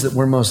the things that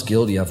we're most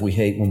guilty of, we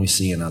hate when we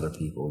see in other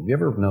people. Have you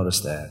ever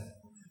noticed that?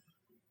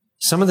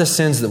 Some of the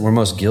sins that we're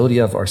most guilty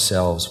of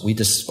ourselves, we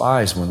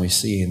despise when we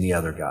see in the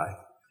other guy.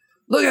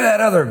 Look at that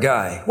other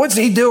guy. What's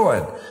he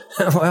doing?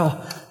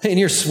 Well, and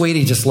your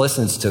sweetie just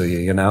listens to you,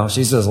 you know.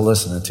 She's just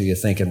listening to you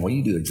thinking, well,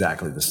 you do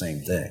exactly the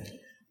same thing.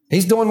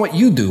 He's doing what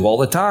you do all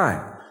the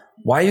time.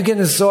 Why are you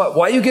getting so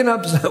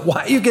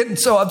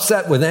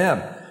upset with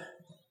him?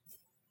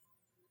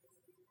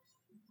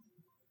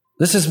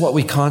 This is what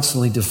we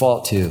constantly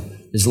default to,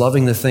 is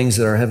loving the things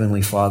that our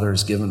Heavenly Father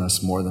has given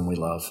us more than we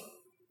love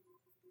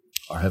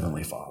our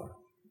Heavenly Father.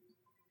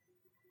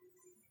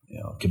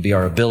 You know, it could be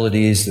our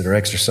abilities that are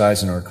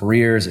exercised in our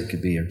careers. It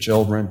could be our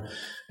children.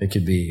 It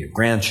could be your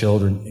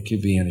grandchildren. It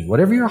could be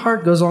whatever your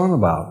heart goes on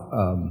about.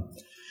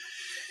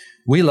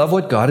 We love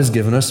what God has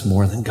given us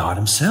more than God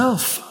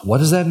Himself. What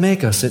does that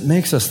make us? It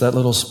makes us that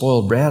little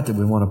spoiled brat that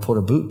we want to put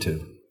a boot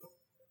to.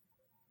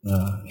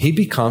 He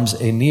becomes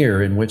a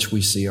mirror in which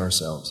we see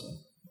ourselves.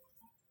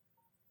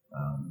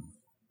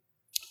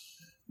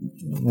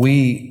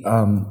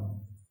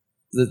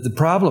 The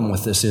problem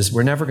with this is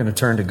we're never going to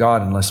turn to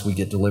God unless we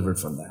get delivered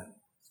from that.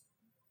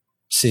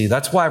 See,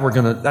 that's why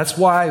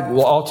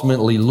we'll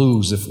ultimately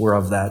lose if we're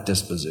of that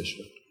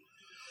disposition.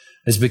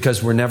 Is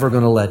because we're never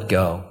going to let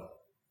go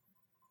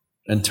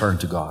and turn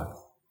to God.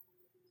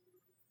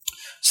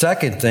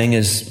 Second thing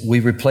is we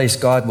replace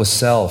God with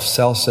self.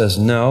 Self says,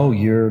 no,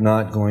 you're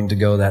not going to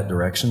go that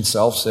direction.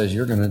 Self says,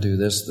 you're going to do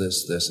this,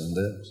 this, this, and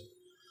this.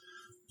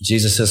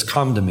 Jesus says,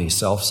 come to me.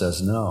 Self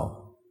says,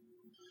 no,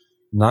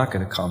 I'm not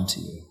going to come to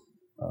you.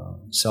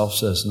 Self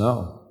says,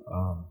 no.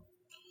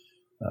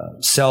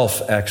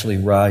 Self actually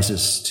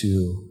rises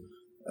to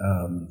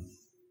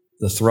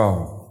the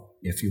throne,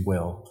 if you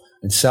will,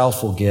 and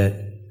self will get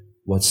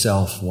what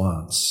self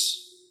wants.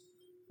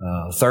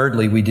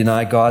 Thirdly, we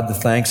deny God the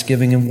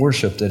thanksgiving and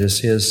worship that is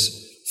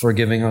His for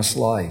giving us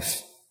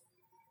life.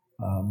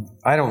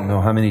 I don't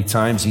know how many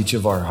times each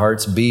of our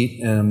hearts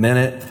beat in a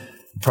minute.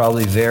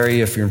 Probably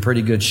vary if you're in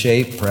pretty good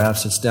shape.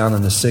 Perhaps it's down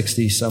in the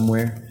 60s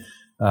somewhere.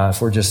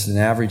 If we're just in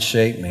average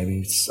shape,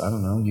 maybe it's, I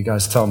don't know, you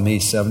guys tell me,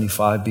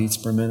 75 beats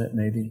per minute,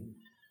 maybe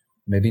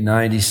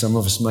 90. Some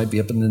of us might be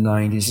up in the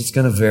 90s. It's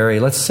going to vary.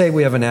 Let's say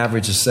we have an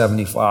average of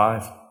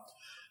 75.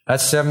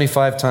 That's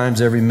 75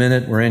 times every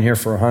minute. We're in here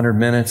for 100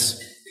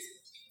 minutes.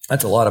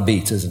 That's a lot of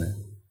beats, isn't it?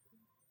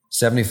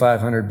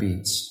 7,500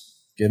 beats.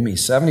 Give me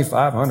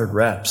 7,500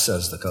 reps,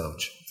 says the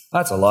coach.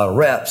 That's a lot of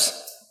reps.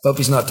 Hope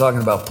he's not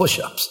talking about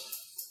push-ups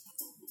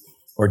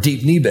or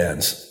deep knee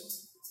bends.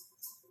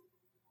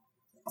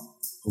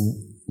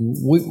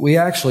 We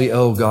actually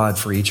owe God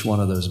for each one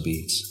of those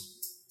beats,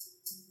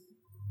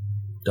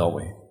 don't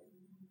we?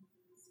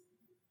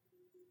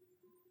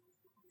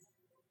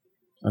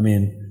 I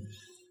mean,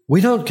 we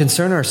don't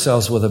concern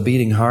ourselves with a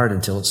beating heart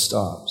until it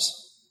stops.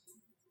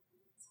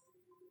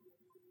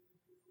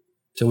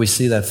 Till we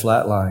see that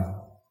flat line.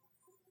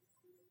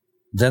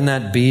 Then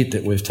that beat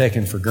that we've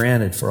taken for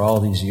granted for all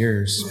these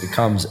years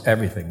becomes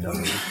everything,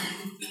 doesn't it?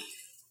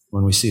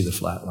 When we see the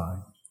flat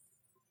line.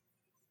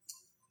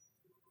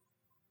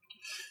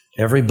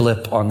 Every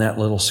blip on that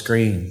little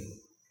screen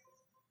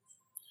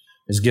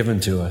is given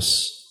to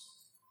us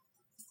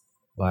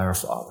by our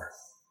Father,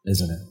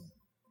 isn't it?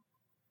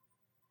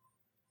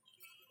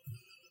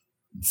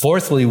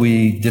 Fourthly,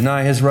 we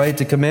deny His right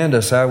to command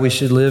us how we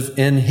should live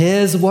in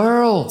His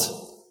world.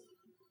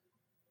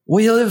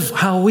 We live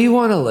how we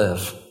want to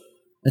live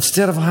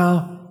instead of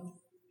how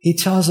He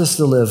tells us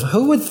to live.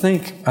 Who would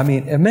think,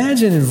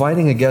 imagine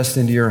inviting a guest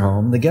into your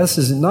home. The guest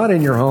is not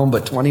in your home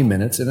but 20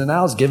 minutes, and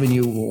now is giving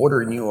you,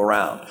 ordering you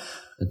around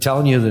and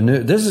telling you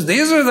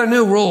these are the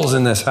new rules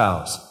in this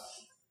house.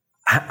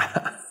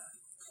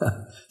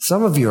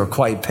 Some of you are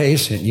quite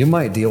patient. You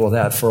might deal with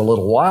that for a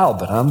little while,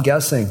 but I'm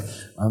guessing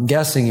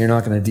you're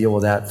not going to deal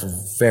with that for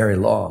very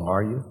long,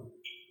 are you?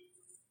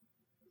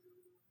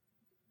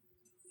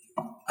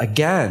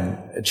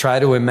 Again, try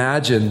to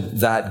imagine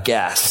that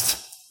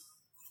guest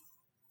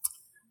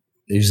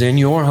who's in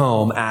your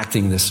home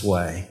acting this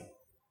way.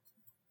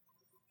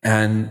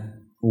 And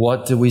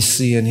what do we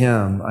see in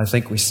him? I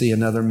think we see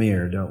another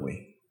mirror, don't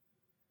we?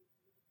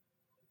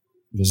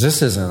 Because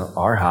this isn't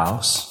our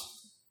house.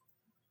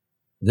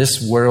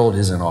 This world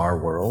isn't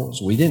our world.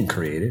 We didn't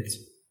create it.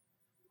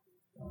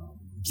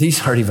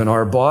 These aren't even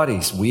our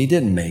bodies. We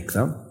didn't make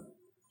them.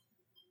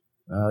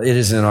 It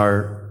isn't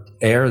our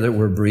air that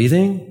we're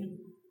breathing.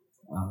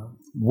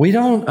 We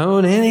don't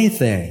own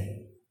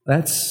anything.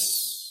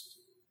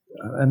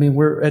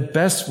 We're at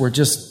best, we're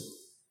just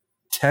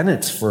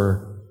tenants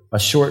for a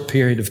short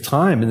period of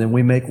time, and then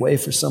we make way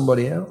for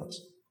somebody else.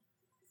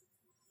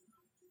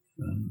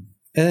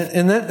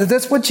 And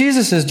that's what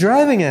Jesus is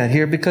driving at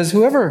here, because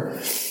whoever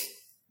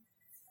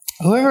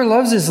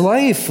loves his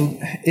life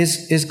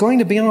is going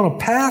to be on a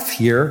path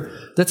here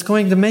that's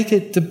going to make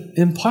it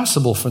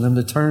impossible for them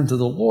to turn to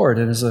the Lord.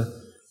 And as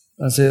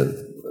a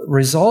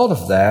result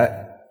of that,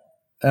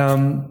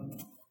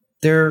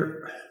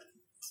 they're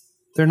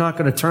not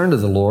going to turn to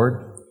the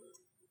Lord,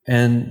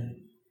 and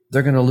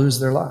they're going to lose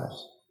their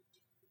lives.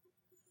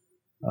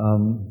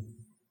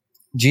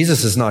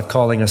 Jesus is not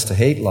calling us to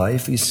hate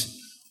life. He's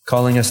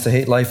calling us to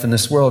hate life in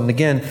this world. And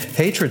again,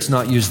 hatred's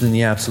not used in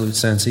the absolute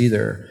sense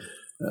either.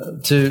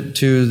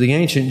 To the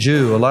ancient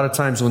Jew, a lot of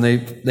times when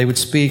they would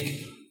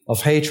speak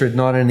of hatred,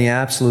 not in the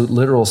absolute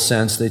literal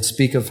sense, they'd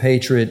speak of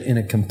hatred in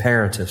a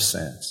comparative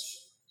sense.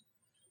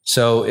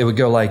 So it would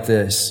go like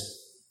this.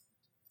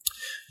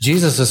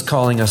 Jesus is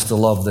calling us to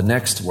love the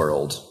next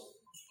world.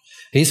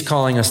 He's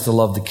calling us to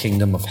love the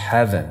kingdom of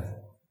heaven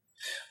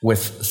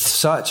with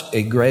such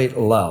a great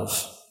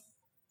love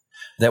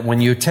that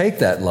when you take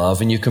that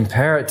love and you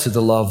compare it to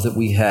the love that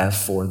we have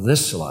for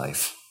this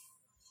life,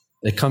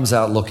 it comes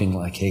out looking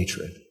like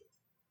hatred.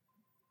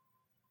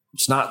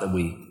 It's not that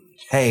we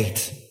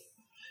hate.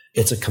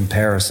 It's a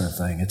comparison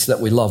thing. It's that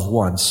we love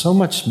one so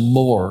much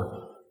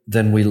more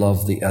than we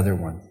love the other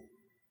one.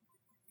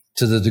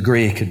 To the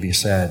degree it could be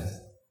said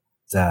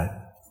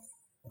that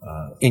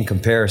in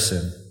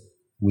comparison,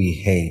 we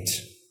hate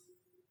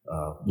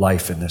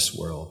life in this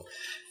world.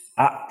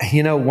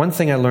 One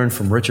thing I learned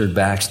from Richard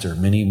Baxter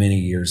many, many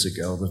years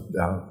ago,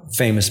 the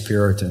famous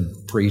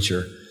Puritan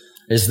preacher,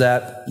 is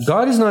that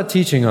God is not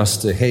teaching us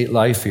to hate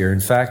life here. In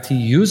fact, He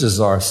uses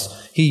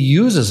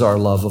our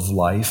love of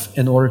life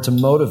in order to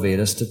motivate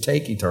us to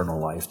take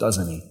eternal life,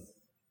 doesn't He?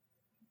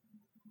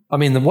 I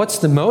mean, what's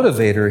the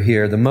motivator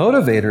here? The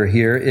motivator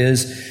here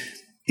is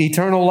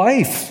eternal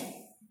life,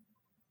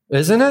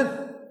 isn't it?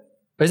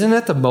 Isn't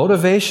that the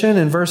motivation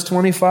in verse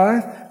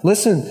 25?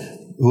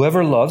 Listen,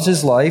 whoever loves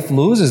his life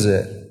loses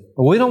it.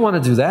 Well, we don't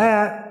want to do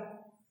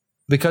that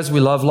because we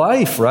love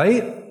life,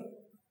 right?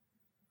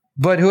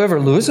 But whoever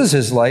loses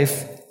his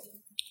life,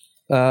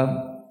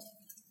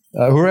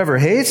 whoever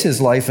hates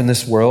his life in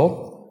this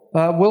world,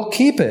 will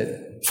keep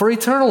it for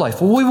eternal life.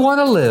 Well, we want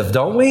to live,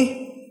 don't we?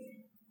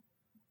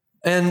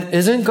 And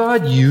isn't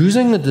God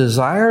using the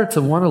desire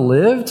to want to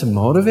live to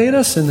motivate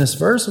us in this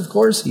verse? Of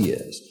course He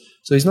is.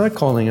 So He's not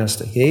calling us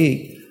to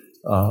hate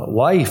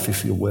life,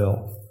 if you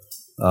will.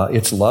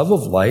 It's love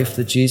of life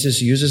that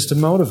Jesus uses to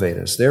motivate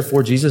us.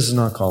 Therefore, Jesus is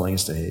not calling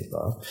us to hate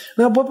love.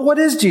 Now, but what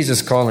is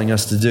Jesus calling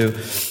us to do?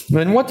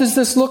 And what does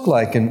this look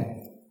like? And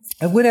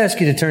I would ask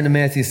you to turn to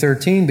Matthew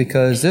 13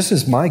 because this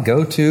is my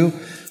go-to.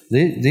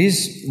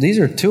 These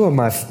are two of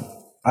my,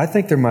 I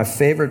think they're my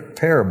favorite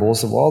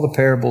parables of all the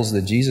parables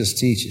that Jesus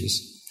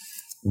teaches.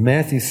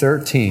 Matthew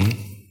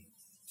 13.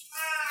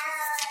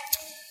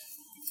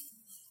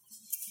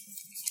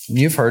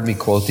 You've heard me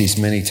quote these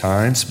many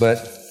times, but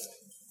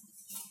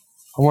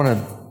I want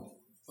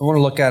to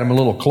look at them a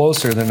little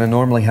closer than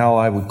normally how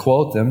I would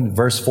quote them.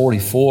 Verse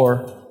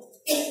 44.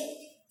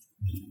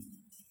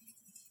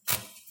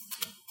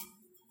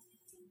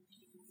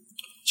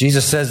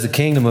 Jesus says the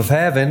kingdom of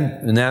heaven,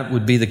 and that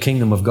would be the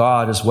kingdom of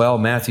God as well.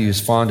 Matthew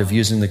is fond of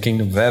using the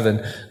kingdom of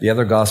heaven. The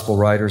other gospel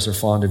writers are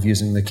fond of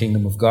using the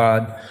kingdom of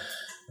God.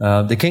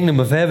 The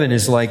kingdom of heaven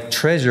is like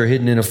treasure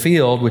hidden in a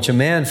field, which a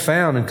man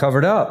found and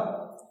covered up.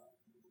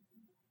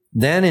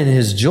 Then in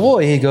his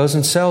joy, he goes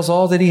and sells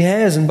all that he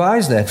has and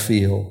buys that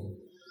field.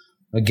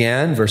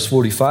 Again, verse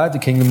 45, the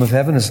kingdom of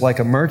heaven is like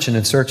a merchant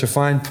in search of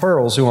fine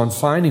pearls, who on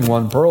finding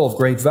one pearl of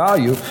great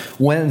value,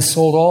 went and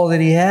sold all that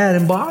he had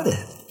and bought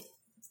it.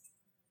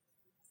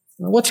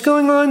 Now, what's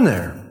going on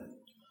there?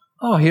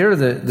 Oh, here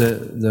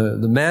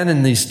the men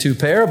in these two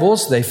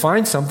parables, they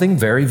find something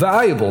very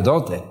valuable,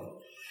 don't they?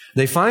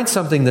 They find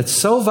something that's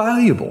so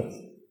valuable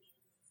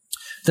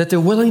that they're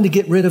willing to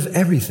get rid of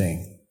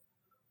everything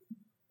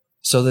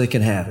so they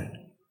can have it.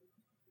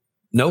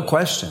 No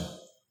question.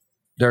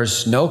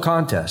 There's no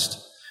contest.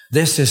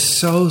 This is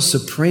so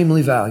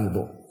supremely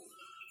valuable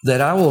that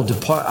I will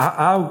depart.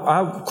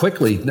 I'll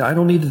quickly, I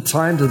don't need the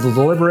time to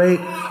deliberate.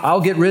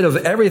 I'll get rid of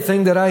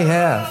everything that I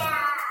have.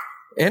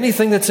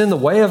 Anything that's in the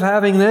way of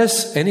having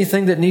this,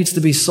 anything that needs to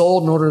be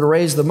sold in order to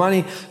raise the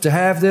money to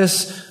have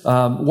this,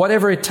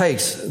 whatever it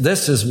takes,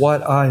 this is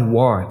what I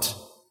want.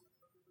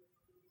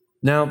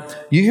 Now,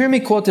 you hear me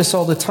quote this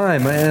all the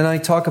time, and I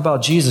talk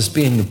about Jesus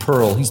being the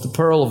pearl. He's the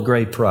pearl of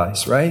great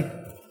price, right?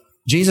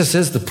 Jesus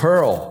is the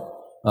pearl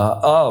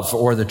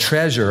or the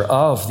treasure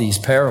of these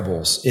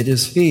parables. It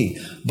is He.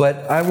 But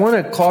I want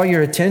to call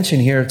your attention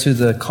here to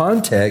the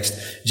context.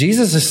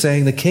 Jesus is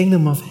saying the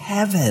kingdom of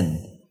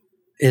heaven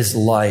is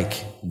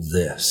like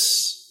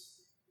this.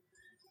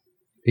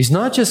 He's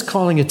not just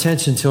calling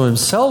attention to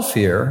Himself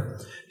here.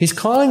 He's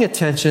calling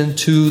attention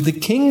to the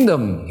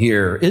kingdom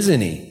here, isn't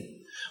He?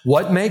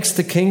 What makes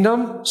the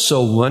kingdom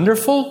so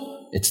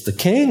wonderful? It's the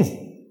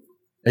king.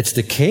 It's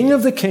the king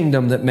of the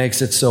kingdom that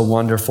makes it so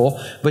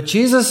wonderful. But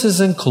Jesus is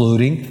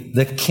including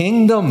the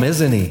kingdom,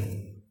 isn't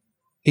He?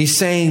 He's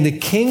saying the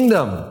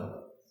kingdom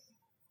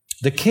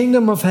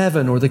of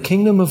heaven or the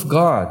kingdom of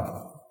God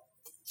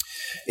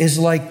is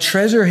like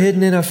treasure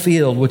hidden in a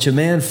field, which a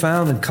man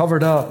found and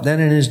covered up. Then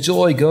in his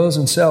joy goes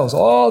and sells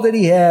all that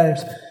he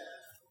has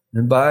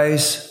and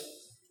buys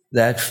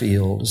that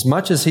field. As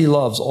much as he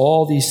loves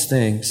all these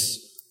things,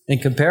 in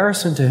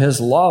comparison to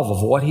his love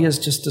of what he has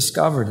just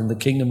discovered in the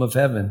kingdom of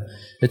heaven,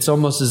 it's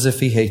almost as if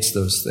he hates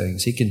those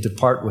things. He can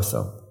depart with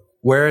them.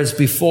 Whereas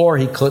before,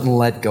 he couldn't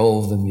let go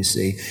of them, you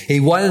see. He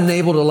wasn't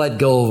able to let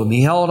go of them.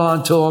 He held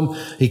on to them.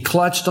 He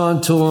clutched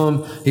onto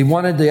them. He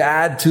wanted to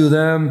add to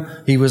them.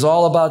 He was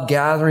all about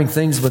gathering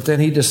things, but then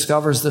he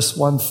discovers this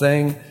one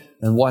thing.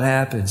 And what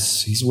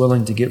happens? He's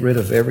willing to get rid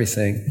of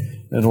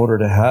everything in order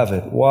to have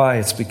it. Why?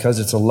 It's because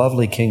it's a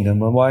lovely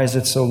kingdom. And why is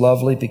it so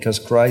lovely? Because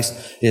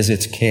Christ is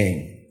its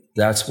king.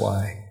 That's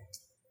why.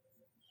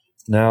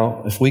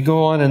 Now, if we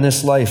go on in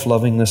this life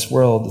loving this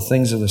world, the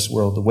things of this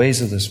world, the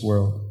ways of this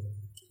world,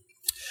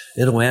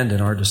 it'll end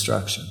in our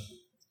destruction.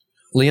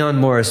 Leon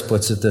Morris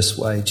puts it this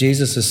way.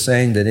 Jesus is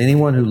saying that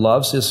anyone who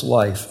loves his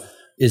life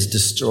is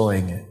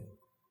destroying it.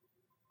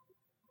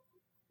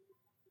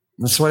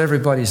 That's what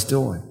everybody's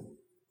doing.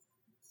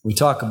 We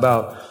talk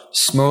about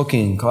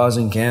smoking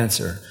causing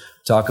cancer.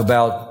 Talk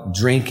about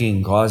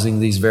drinking causing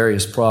these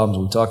various problems.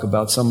 We talk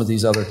about some of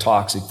these other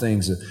toxic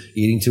things,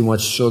 eating too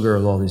much sugar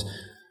and all these.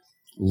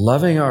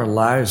 Loving our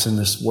lives in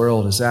this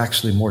world is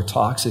actually more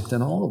toxic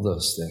than all of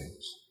those things.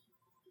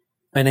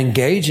 And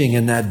engaging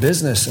in that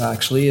business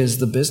actually is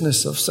the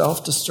business of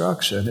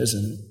self-destruction,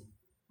 isn't it?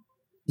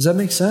 Does that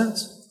make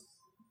sense?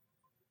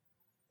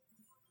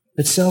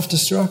 It's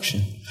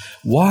self-destruction.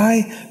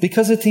 Why?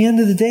 Because at the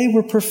end of the day,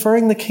 we're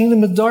preferring the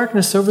kingdom of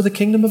darkness over the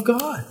kingdom of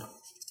God.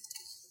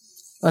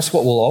 That's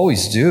what we'll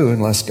always do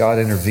unless God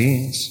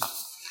intervenes.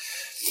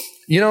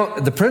 You know,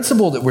 the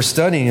principle that we're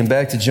studying, and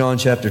back to John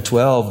chapter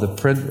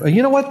 12,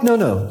 you know what?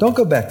 No. Don't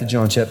go back to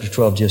John chapter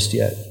 12 just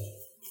yet.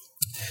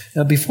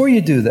 Now, before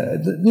you do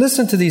that,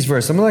 listen to these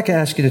verses. I'm not going to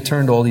ask you to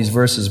turn to all these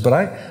verses, but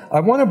I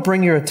want to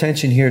bring your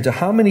attention here to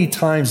how many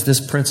times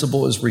this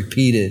principle is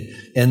repeated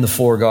in the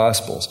four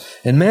Gospels.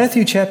 In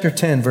Matthew chapter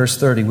 10, verse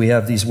 30, we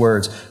have these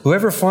words,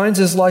 "Whoever finds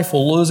his life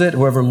will lose it.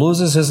 Whoever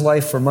loses his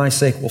life for my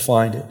sake will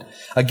find it."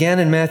 Again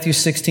in Matthew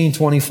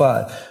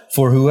 16:25,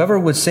 "For whoever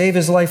would save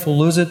his life will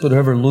lose it, but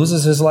whoever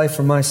loses his life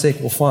for my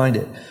sake will find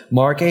it."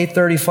 Mark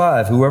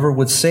 8:35, "Whoever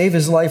would save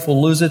his life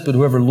will lose it, but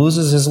whoever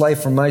loses his life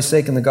for my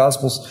sake in the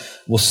Gospels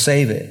will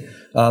save it."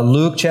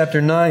 Luke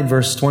chapter 9,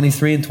 verse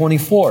 23 and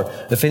 24,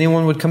 "If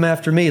anyone would come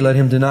after me, let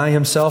him deny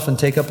himself and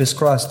take up his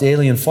cross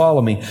daily and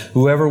follow me.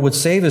 Whoever would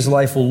save his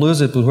life will lose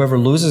it, but whoever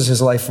loses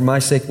his life for my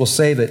sake will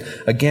save it."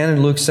 Again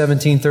in Luke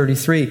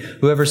 17:33,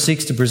 "Whoever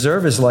seeks to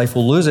preserve his life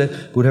will lose it,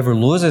 but whoever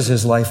loses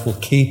his life will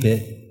keep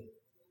it."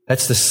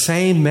 That's the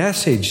same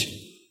message.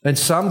 And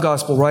some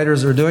gospel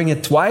writers are doing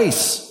it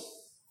twice.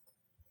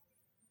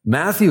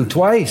 Matthew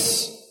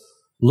twice.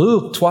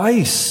 Luke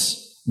twice.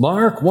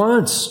 Mark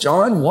once.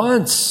 John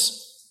once.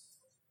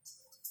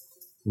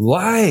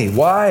 Why?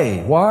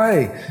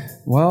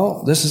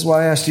 Well, this is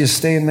why I asked you to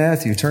stay in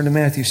Matthew. Turn to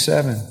Matthew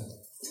 7.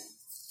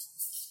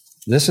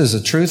 This is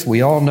a truth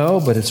we all know,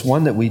 but it's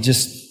one that we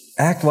just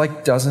act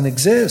like doesn't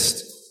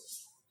exist.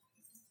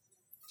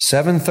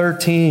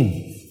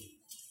 7:13.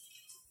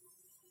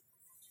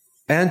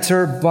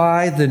 "Enter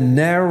by the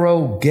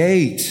narrow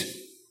gate,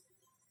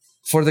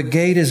 for the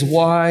gate is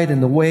wide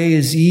and the way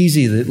is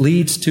easy that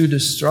leads to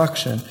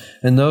destruction,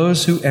 and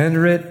those who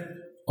enter it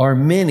are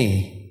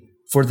many.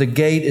 For the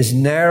gate is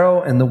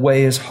narrow and the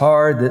way is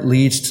hard that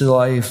leads to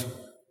life,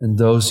 and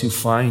those who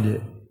find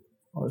it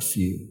are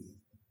few."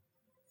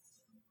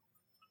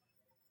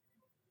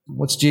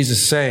 What's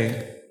Jesus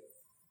saying?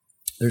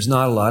 There's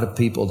not a lot of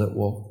people that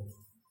will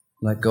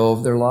let go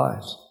of their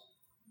lives.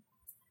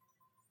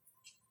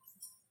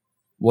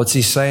 What's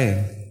he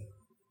saying?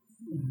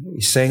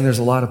 He's saying there's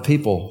a lot of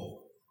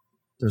people.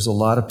 There's a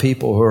lot of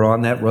people who are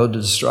on that road to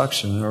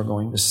destruction and are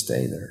going to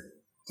stay there.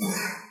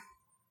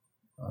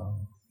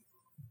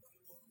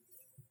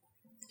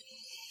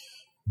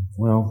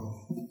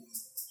 Well,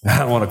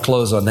 I want to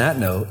close on that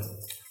note.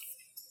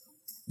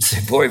 You say,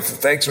 "Boy,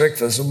 thanks, Rick,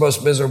 for the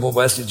most miserable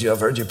message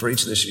I've heard you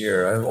preach this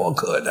year." Well,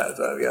 good.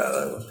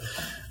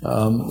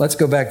 Let's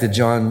go back to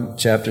John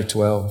chapter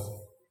 12.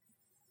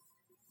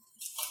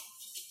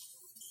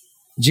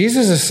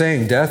 Jesus is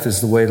saying death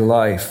is the way to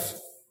life,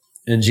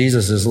 and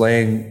Jesus is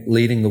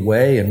leading the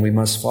way, and we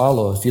must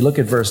follow. If you look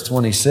at verse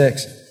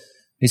 26,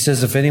 he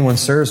says, "If anyone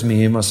serves me,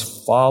 he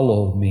must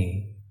follow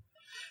me."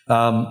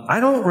 I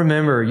don't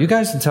remember. You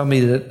guys can tell me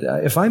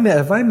that if I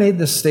made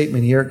this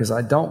statement here, because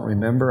I don't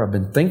remember. I've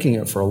been thinking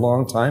it for a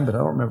long time, but I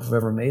don't remember if I've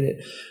ever made it.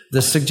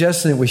 The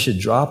suggestion that we should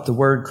drop the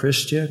word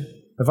Christian.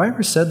 Have I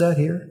ever said that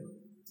here?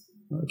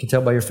 I can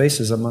tell by your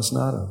faces I must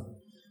not have.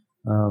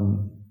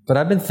 But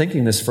I've been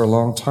thinking this for a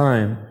long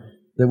time,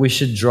 that we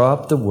should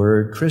drop the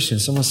word Christian.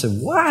 Someone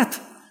said, "What?"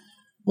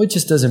 Well, it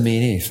just doesn't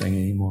mean anything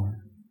anymore.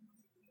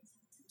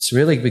 It's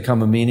really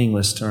become a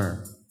meaningless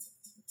term.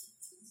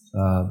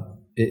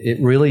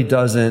 It really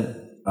doesn't,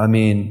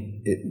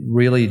 it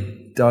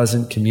really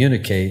doesn't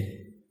communicate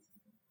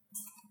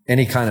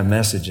any kind of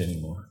message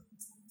anymore.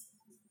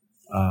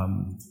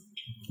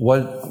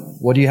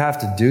 What do you have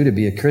to do to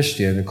be a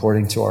Christian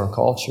according to our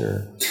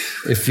culture?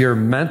 If you're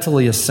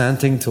mentally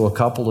assenting to a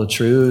couple of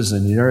truths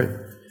and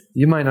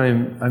you might not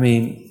even,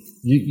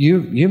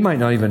 you might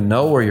not even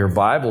know where your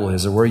Bible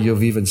is or where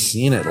you've even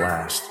seen it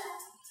last.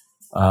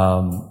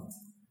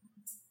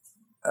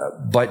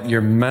 but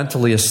you're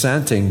mentally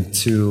assenting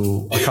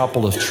to a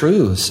couple of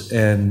truths,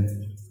 and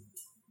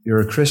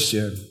you're a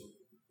Christian.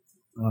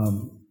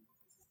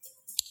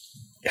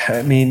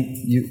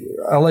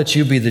 I'll let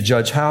you be the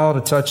judge. How out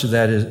of touch of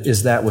that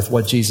is that with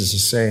what Jesus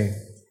is saying?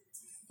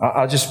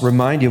 I'll just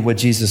remind you of what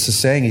Jesus is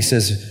saying. He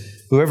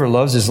says, whoever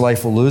loves his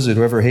life will lose it.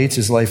 Whoever hates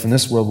his life in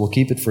this world will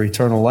keep it for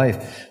eternal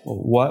life.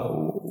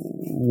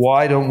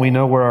 Why don't we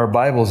know where our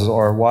Bibles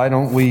are? Why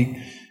don't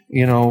we,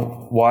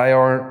 why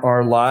aren't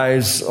our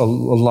lives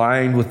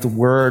aligned with the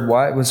Word?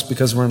 Why? It's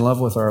because we're in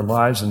love with our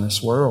lives in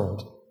this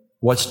world.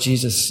 What's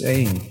Jesus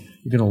saying?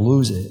 You're going to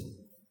lose it.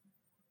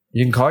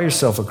 You can call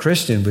yourself a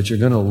Christian, but you're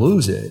going to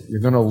lose it.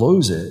 You're going to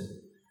lose it.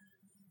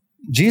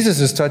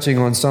 Jesus is touching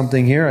on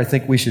something here I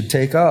think we should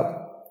take up.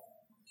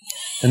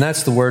 And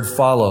that's the word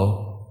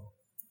follow.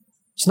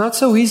 It's not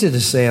so easy to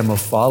say I'm a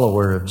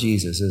follower of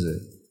Jesus, is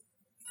it?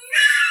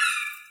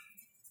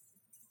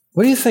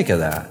 What do you think of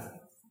that?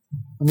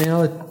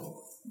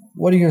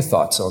 What are your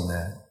thoughts on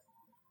that?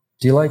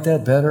 Do you like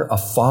that better? A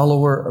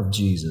follower of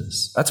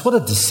Jesus. That's what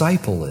a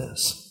disciple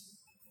is.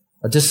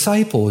 A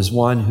disciple is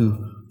one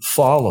who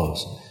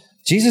follows.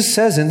 Jesus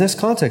says in this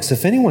context,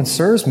 if anyone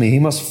serves me, he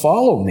must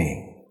follow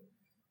me.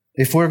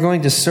 If we're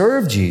going to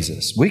serve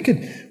Jesus, we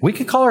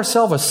could call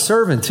ourselves a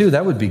servant too.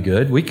 That would be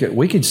good. We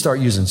could start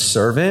using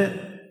servant.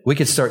 We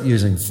could start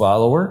using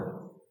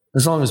follower.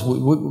 As long as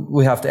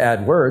we have to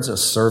add words, a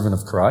servant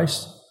of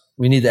Christ.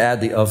 We need to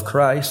add the of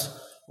Christ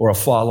or a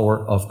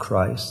follower of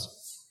Christ.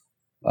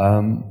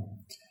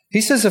 He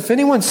says, if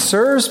anyone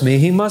serves me,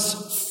 he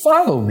must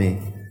follow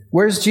me.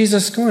 Where's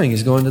Jesus going?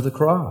 He's going to the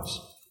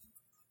cross.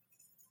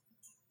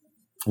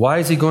 Why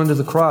is he going to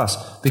the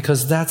cross?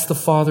 Because that's the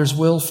Father's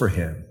will for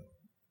him.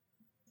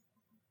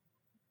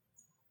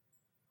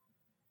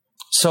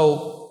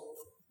 So,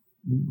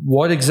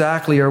 what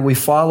exactly are we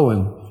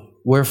following?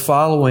 We're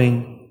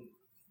following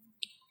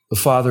the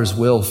Father's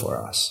will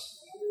for us.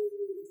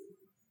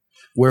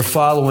 We're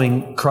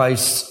following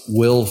Christ's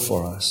will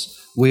for us.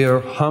 We are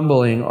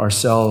humbling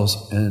ourselves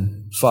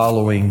and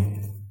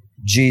following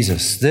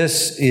Jesus.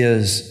 This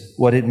is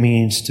what it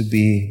means to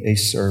be a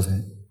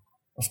servant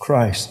of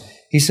Christ.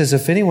 He says,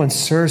 if anyone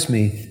serves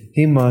me,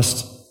 he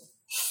must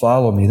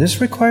follow me.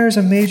 This requires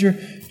a major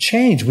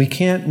change. We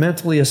can't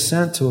mentally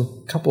assent to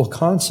a couple of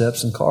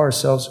concepts and call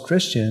ourselves a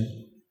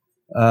Christian.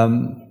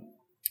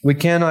 We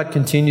cannot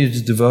continue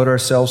to devote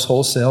ourselves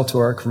wholesale to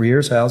our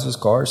careers, houses,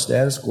 cars,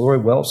 status, glory,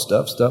 wealth,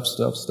 stuff,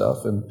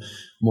 and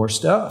more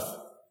stuff.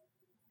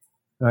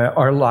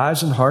 Our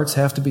lives and hearts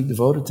have to be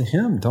devoted to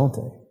Him, don't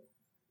they?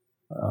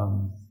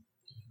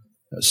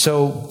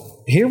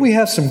 So here we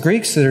have some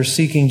Greeks that are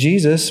seeking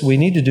Jesus. We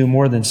need to do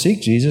more than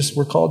seek Jesus.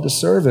 We're called to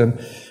serve Him.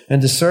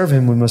 And to serve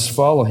Him, we must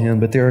follow Him.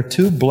 But there are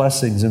two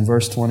blessings in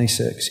verse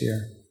 26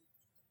 here.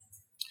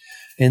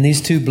 And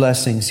these two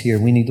blessings here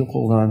we need to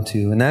hold on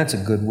to. And that's a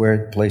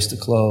good place to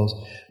close.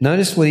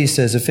 Notice what he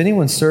says. If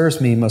anyone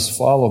serves me, he must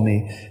follow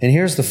me. And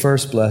here's the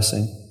first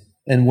blessing.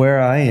 And where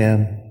I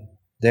am,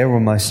 there will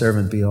my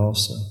servant be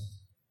also.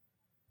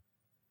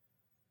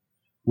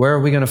 Where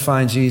are we going to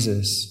find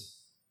Jesus?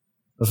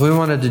 If we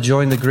wanted to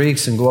join the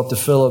Greeks and go up to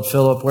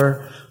Philip,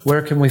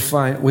 where can we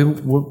find? We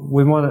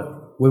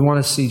want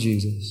to see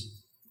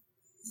Jesus.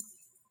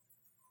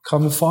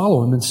 Come and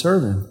follow Him and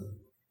serve Him.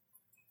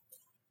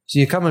 So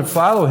you come and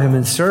follow Him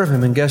and serve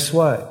Him, and guess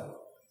what?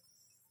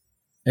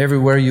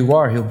 Everywhere you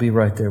are, He'll be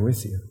right there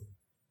with you.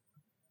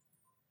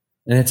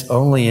 And it's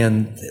only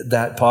in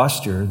that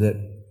posture that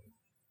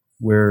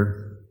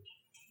we're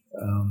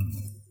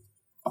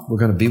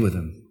going to be with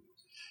Him.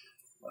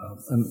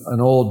 An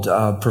old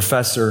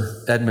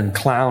professor, Edmund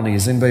Clowney.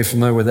 Is anybody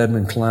familiar with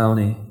Edmund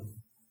Clowney?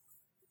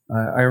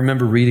 I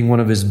remember reading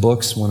one of his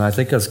books when I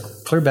think I was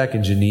clear back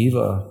in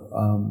Geneva.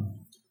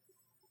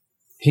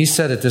 He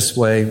said it this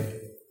way: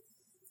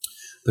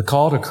 the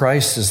call to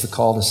Christ is the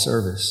call to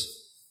service.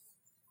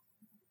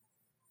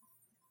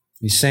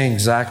 He's saying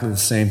exactly the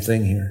same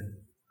thing here.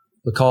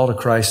 The call to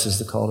Christ is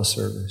the call to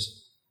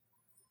service.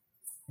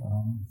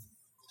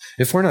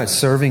 If we're not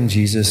serving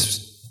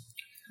Jesus,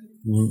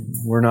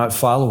 we're not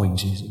following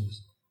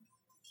Jesus.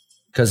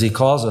 Because He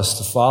calls us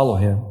to follow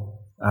Him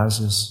as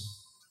His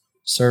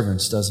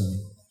servants, doesn't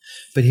He?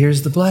 But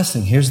here's the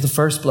blessing. Here's the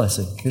first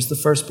blessing. Here's the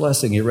first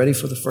blessing. You ready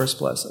for the first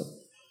blessing?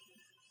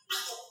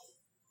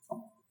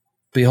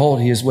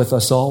 Behold, He is with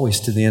us always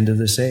to the end of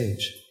this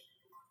age.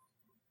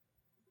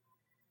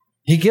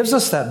 He gives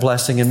us that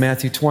blessing in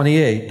Matthew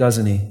 28,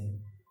 doesn't He?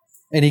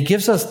 And He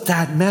gives us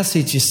that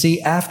message, you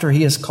see, after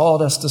He has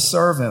called us to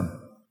serve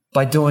Him.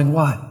 By doing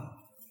what?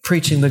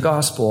 Preaching the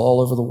gospel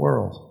all over the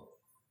world.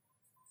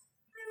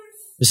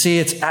 You see,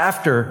 it's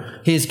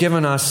after He's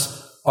given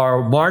us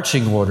our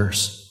marching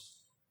orders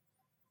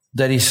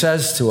that He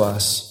says to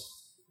us,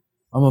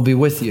 I'm going to be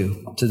with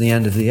you to the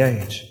end of the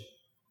age.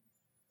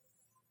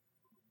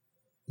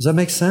 Does that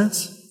make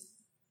sense?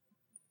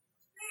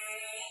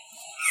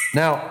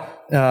 Now,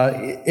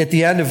 at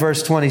the end of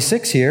verse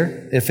 26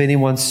 here, if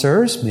anyone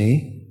serves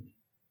me,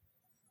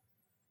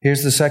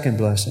 here's the second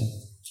blessing.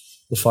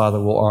 The Father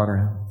will honor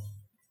him.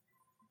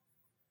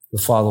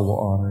 the Father will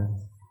honor him.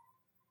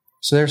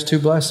 So there's two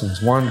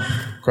blessings. One,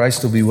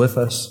 Christ will be with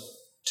us.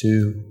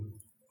 Two,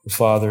 the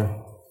Father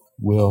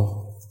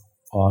will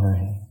honor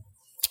him.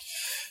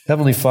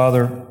 Heavenly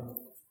Father,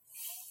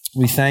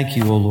 we thank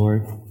you, O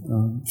Lord,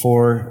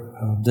 for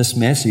this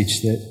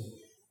message that,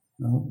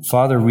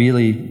 Father,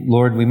 really,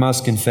 Lord, we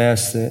must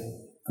confess that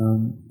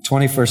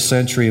 21st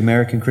century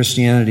American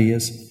Christianity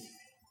is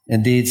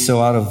indeed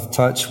so out of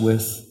touch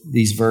with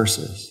these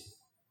verses.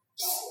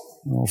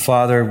 Oh,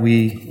 Father,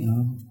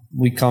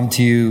 we come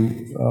to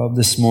you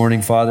this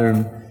morning, Father,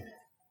 and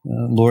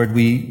Lord,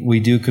 we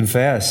do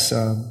confess.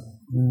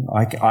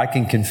 I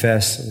can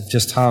confess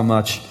just how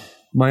much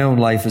my own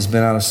life has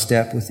been out of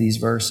step with these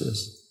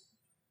verses.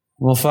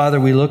 Well, Father,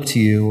 we look to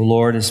you, O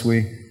Lord, as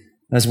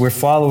we're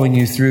following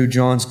you through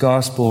John's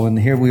Gospel, and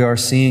here we are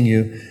seeing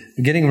you,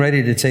 getting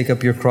ready to take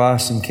up your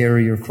cross and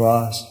carry your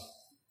cross.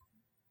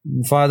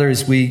 And Father,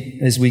 as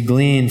we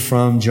glean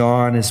from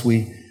John, as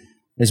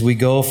we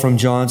go from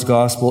John's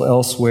Gospel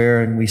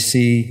elsewhere, and we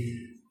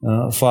see,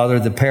 Father,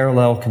 the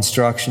parallel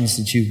constructions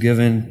that you've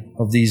given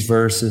of these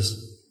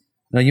verses.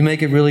 Now, you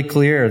make it really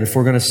clear that if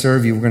we're going to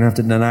serve you, we're going to have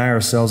to deny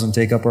ourselves and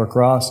take up our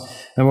cross,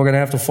 and we're going to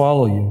have to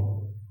follow you.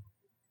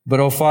 But,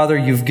 oh, Father,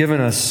 you've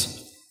given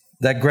us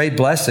that great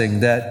blessing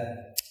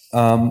that,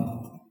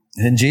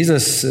 and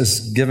Jesus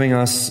is giving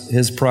us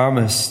his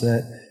promise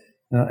that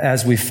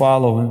as we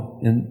follow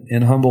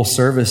in humble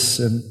service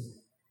and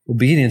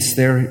obedience,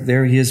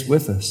 there he is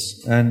with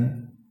us.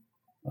 And,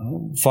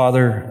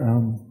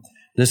 Father,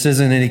 this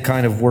isn't any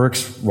kind of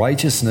works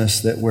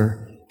righteousness that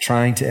we're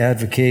trying to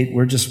advocate.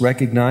 We're just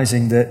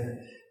recognizing that,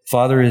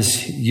 Father,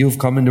 as you've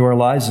come into our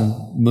lives and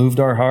moved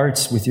our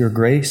hearts with your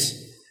grace,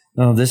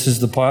 this is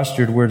the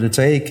posture we're to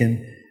take, and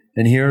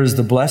here is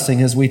the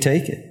blessing as we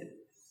take it.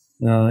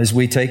 As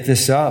we take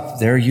this up,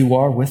 there you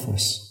are with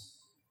us.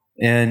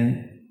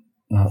 And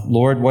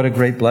Lord, what a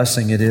great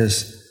blessing it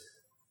is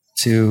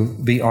to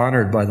be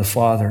honored by the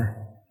Father.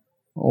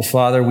 Oh,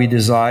 Father, we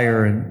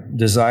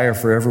desire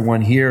for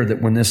everyone here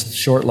that when this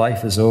short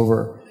life is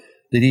over,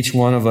 that each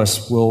one of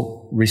us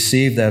will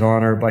receive that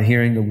honor by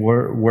hearing the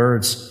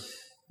words,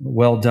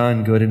 "Well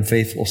done, good and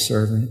faithful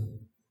servant."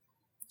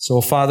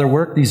 So, Father,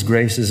 work these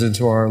graces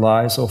into our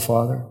lives, oh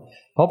Father.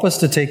 Help us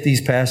to take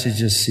these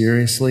passages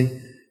seriously,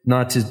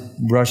 not to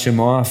brush them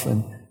off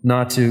and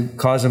not to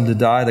cause them to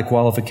die, the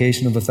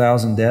qualification of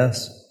 1,000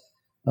 deaths,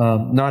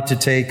 not to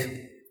take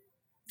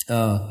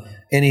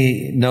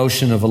any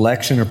notion of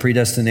election or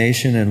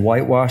predestination and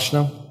whitewash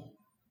them.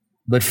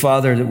 But,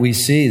 Father, that we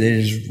see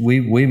that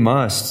we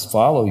must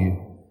follow you.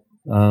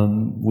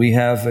 We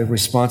have a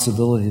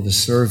responsibility to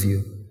serve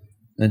you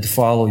and to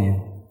follow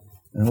you.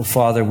 And, oh,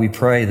 Father, we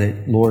pray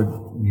that, Lord,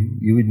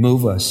 you would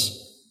move us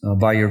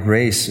by your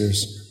grace.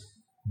 There's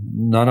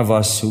none of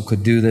us who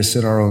could do this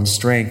in our own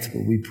strength,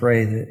 but we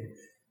pray that,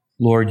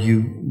 Lord,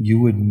 you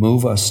would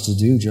move us to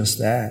do just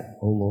that,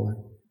 oh Lord.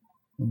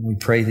 And we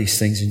pray these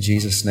things in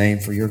Jesus' name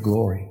for your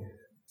glory.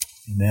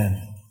 Amen.